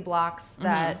building blocks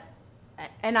that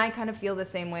and I kind of feel the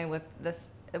same way with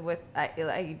this.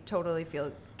 I totally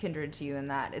feel kindred to you in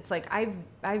that. It's like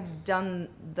I've done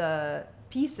the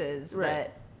pieces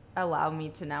that allow me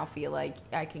to now feel like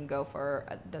I can go for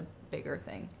the bigger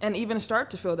thing. And even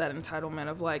start to feel that entitlement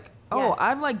of like, oh,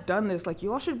 I've like done this. Like,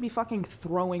 you all should be fucking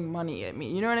throwing money at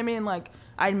me. You know what I mean? Like,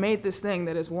 I made this thing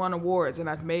that has won awards, and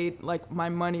I've made like my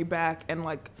money back, and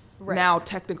like now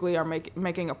technically are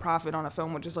making a profit on a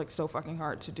film, which is like so fucking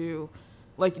hard to do.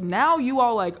 Like, now you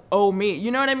all like owe me.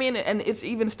 You know what I mean? And it's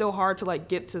even still hard to like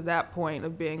get to that point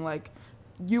of being like,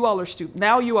 you all are stupid.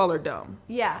 Now you all are dumb.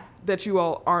 Yeah. That you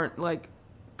all aren't like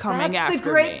coming after me. That's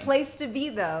the great place to be,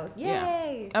 though.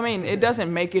 Yay! Yeah. I mean, it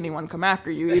doesn't make anyone come after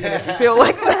you, even if you feel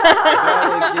like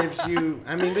that. It gives you.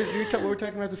 I mean, we're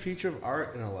talking about the future of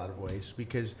art in a lot of ways,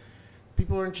 because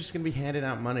people aren't just going to be handing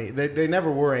out money. They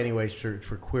never were, anyways, for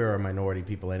queer or minority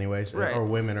people, anyways, or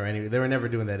women or any. They were never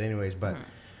doing that, anyways. But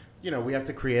you know, we have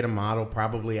to create a model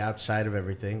probably outside of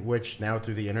everything, which now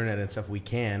through the internet and stuff we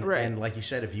can. Right. And like you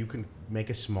said, if you can make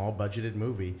a small budgeted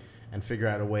movie and figure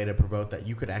out a way to promote that,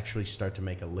 you could actually start to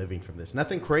make a living from this.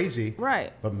 Nothing crazy,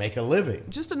 right? But make a living.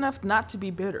 Just enough not to be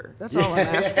bitter. That's all I'm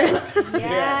asking.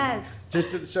 Yes.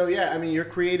 I mean, you're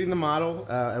creating the model,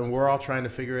 and we're all trying to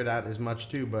figure it out as much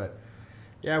too. But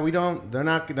yeah, we don't. They're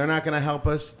not going to help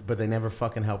us, but they never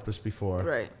fucking helped us before.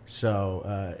 Right.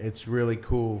 So it's really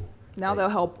cool. Now they'll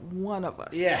help one of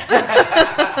us. Yeah.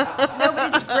 No,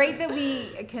 but it's great that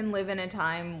we can live in a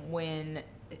time when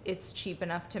it's cheap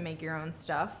enough to make your own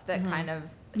stuff that kind of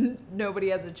nobody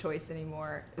has a choice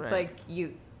anymore. It's like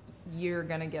you're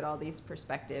going to get all these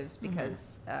perspectives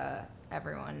because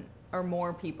everyone or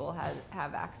more people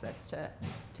have access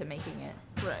to making it.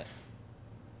 Right.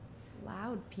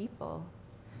 Loud people.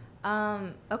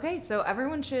 Okay, so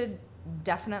everyone should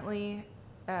definitely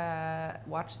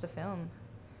watch the film.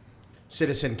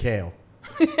 Citizen Kale.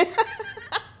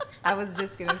 I was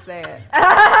just going to say it.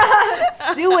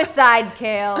 Suicide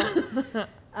Kale.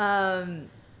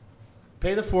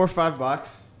 Pay the $4 or $5.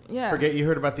 Yeah. Forget you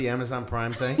heard about the Amazon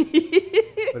Prime thing.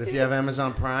 But if you have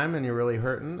Amazon Prime and you're really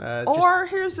hurting...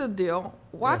 here's the deal.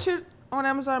 Watch it on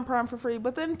Amazon Prime for free,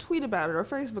 but then tweet about it or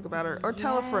Facebook about it or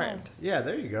tell a friend. Yeah,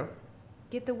 there you go.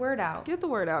 Get the word out. Get the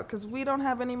word out, because we don't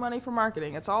have any money for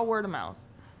marketing. It's all word of mouth.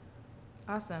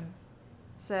 Awesome.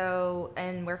 So,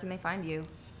 and where can they find you?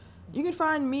 You can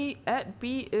find me at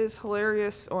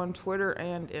 @BIsHilarious on Twitter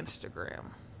and Instagram.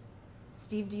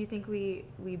 Steve, do you think we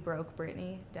broke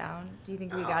Brittany down? Do you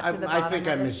think we got to the bottom I think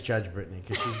I misjudged Brittany,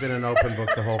 because she's been an open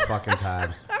book the whole fucking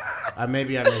time.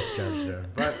 Maybe I misjudged her,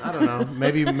 but I don't know.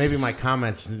 Maybe my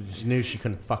comments knew she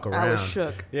couldn't fuck around. I was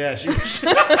shook. Yeah, she was.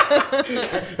 No,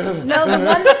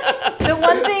 the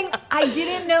one thing I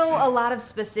didn't know a lot of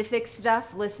specific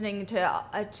stuff listening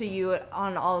to you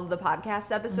on all of the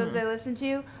podcast episodes I listened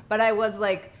to, but I was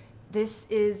like, this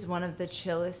is one of the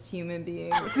chillest human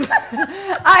beings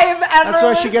I have ever. That's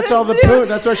why she gets all the poon.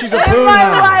 That's why she's a poon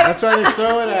now. That's why they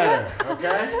throw it at her.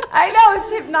 Okay. I know,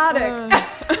 it's hypnotic.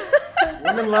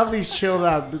 Women love these chilled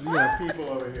out, people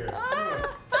over here.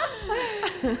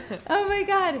 Oh my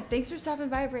God! Thanks for stopping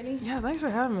by, Brittany. Yeah, thanks for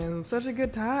having me. It was such a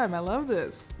good time. I love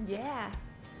this. Yeah.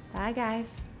 Bye,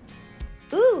 guys.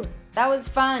 Ooh, that was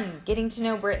fun getting to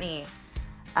know Brittany.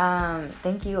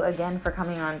 Thank you again for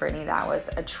coming on, Brittany. That was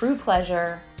a true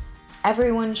pleasure.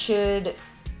 Everyone should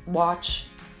watch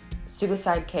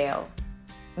Suicide Kale.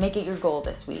 Make it your goal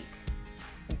this week.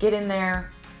 Get in there,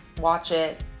 watch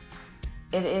it.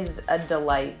 It is a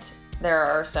delight. There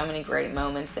are so many great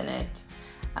moments in it.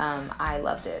 I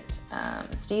loved it.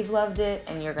 Steve loved it,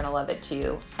 and you're gonna love it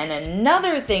too. And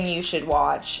another thing you should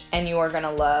watch, and you are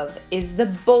gonna love, is The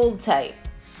Bold Type.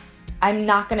 I'm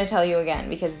not gonna tell you again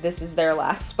because this is their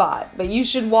last spot, but you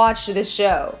should watch this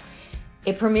show.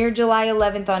 It premiered July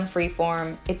 11th on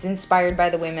Freeform. It's inspired by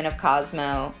the women of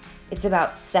Cosmo. It's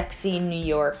about sexy New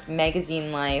York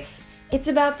magazine life. It's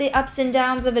about the ups and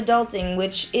downs of adulting,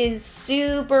 which is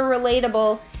super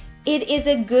relatable. It is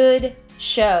a good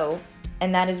show,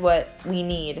 and that is what we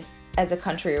need as a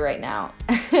country right now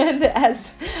and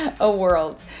as a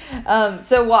world.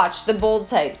 So watch The Bold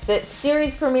Type.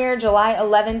 Series premiere July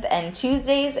 11th and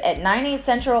Tuesdays at 9/8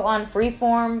 Central on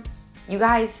Freeform. You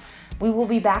guys, we will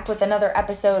be back with another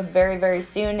episode very, very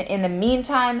soon. In the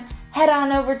meantime, head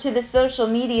on over to the social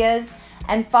medias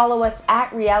and follow us at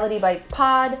Reality Bites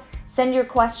Pod. Send your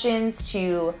questions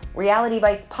to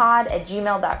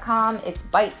realitybitespod@gmail.com. It's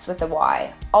bites with a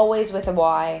Y, always with a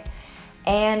Y.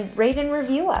 And rate and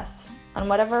review us on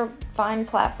whatever fine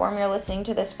platform you're listening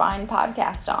to this fine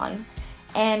podcast on.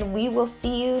 And we will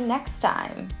see you next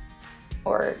time.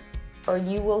 Or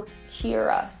you will hear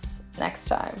us next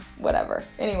time. Whatever.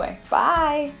 Anyway,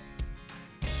 bye.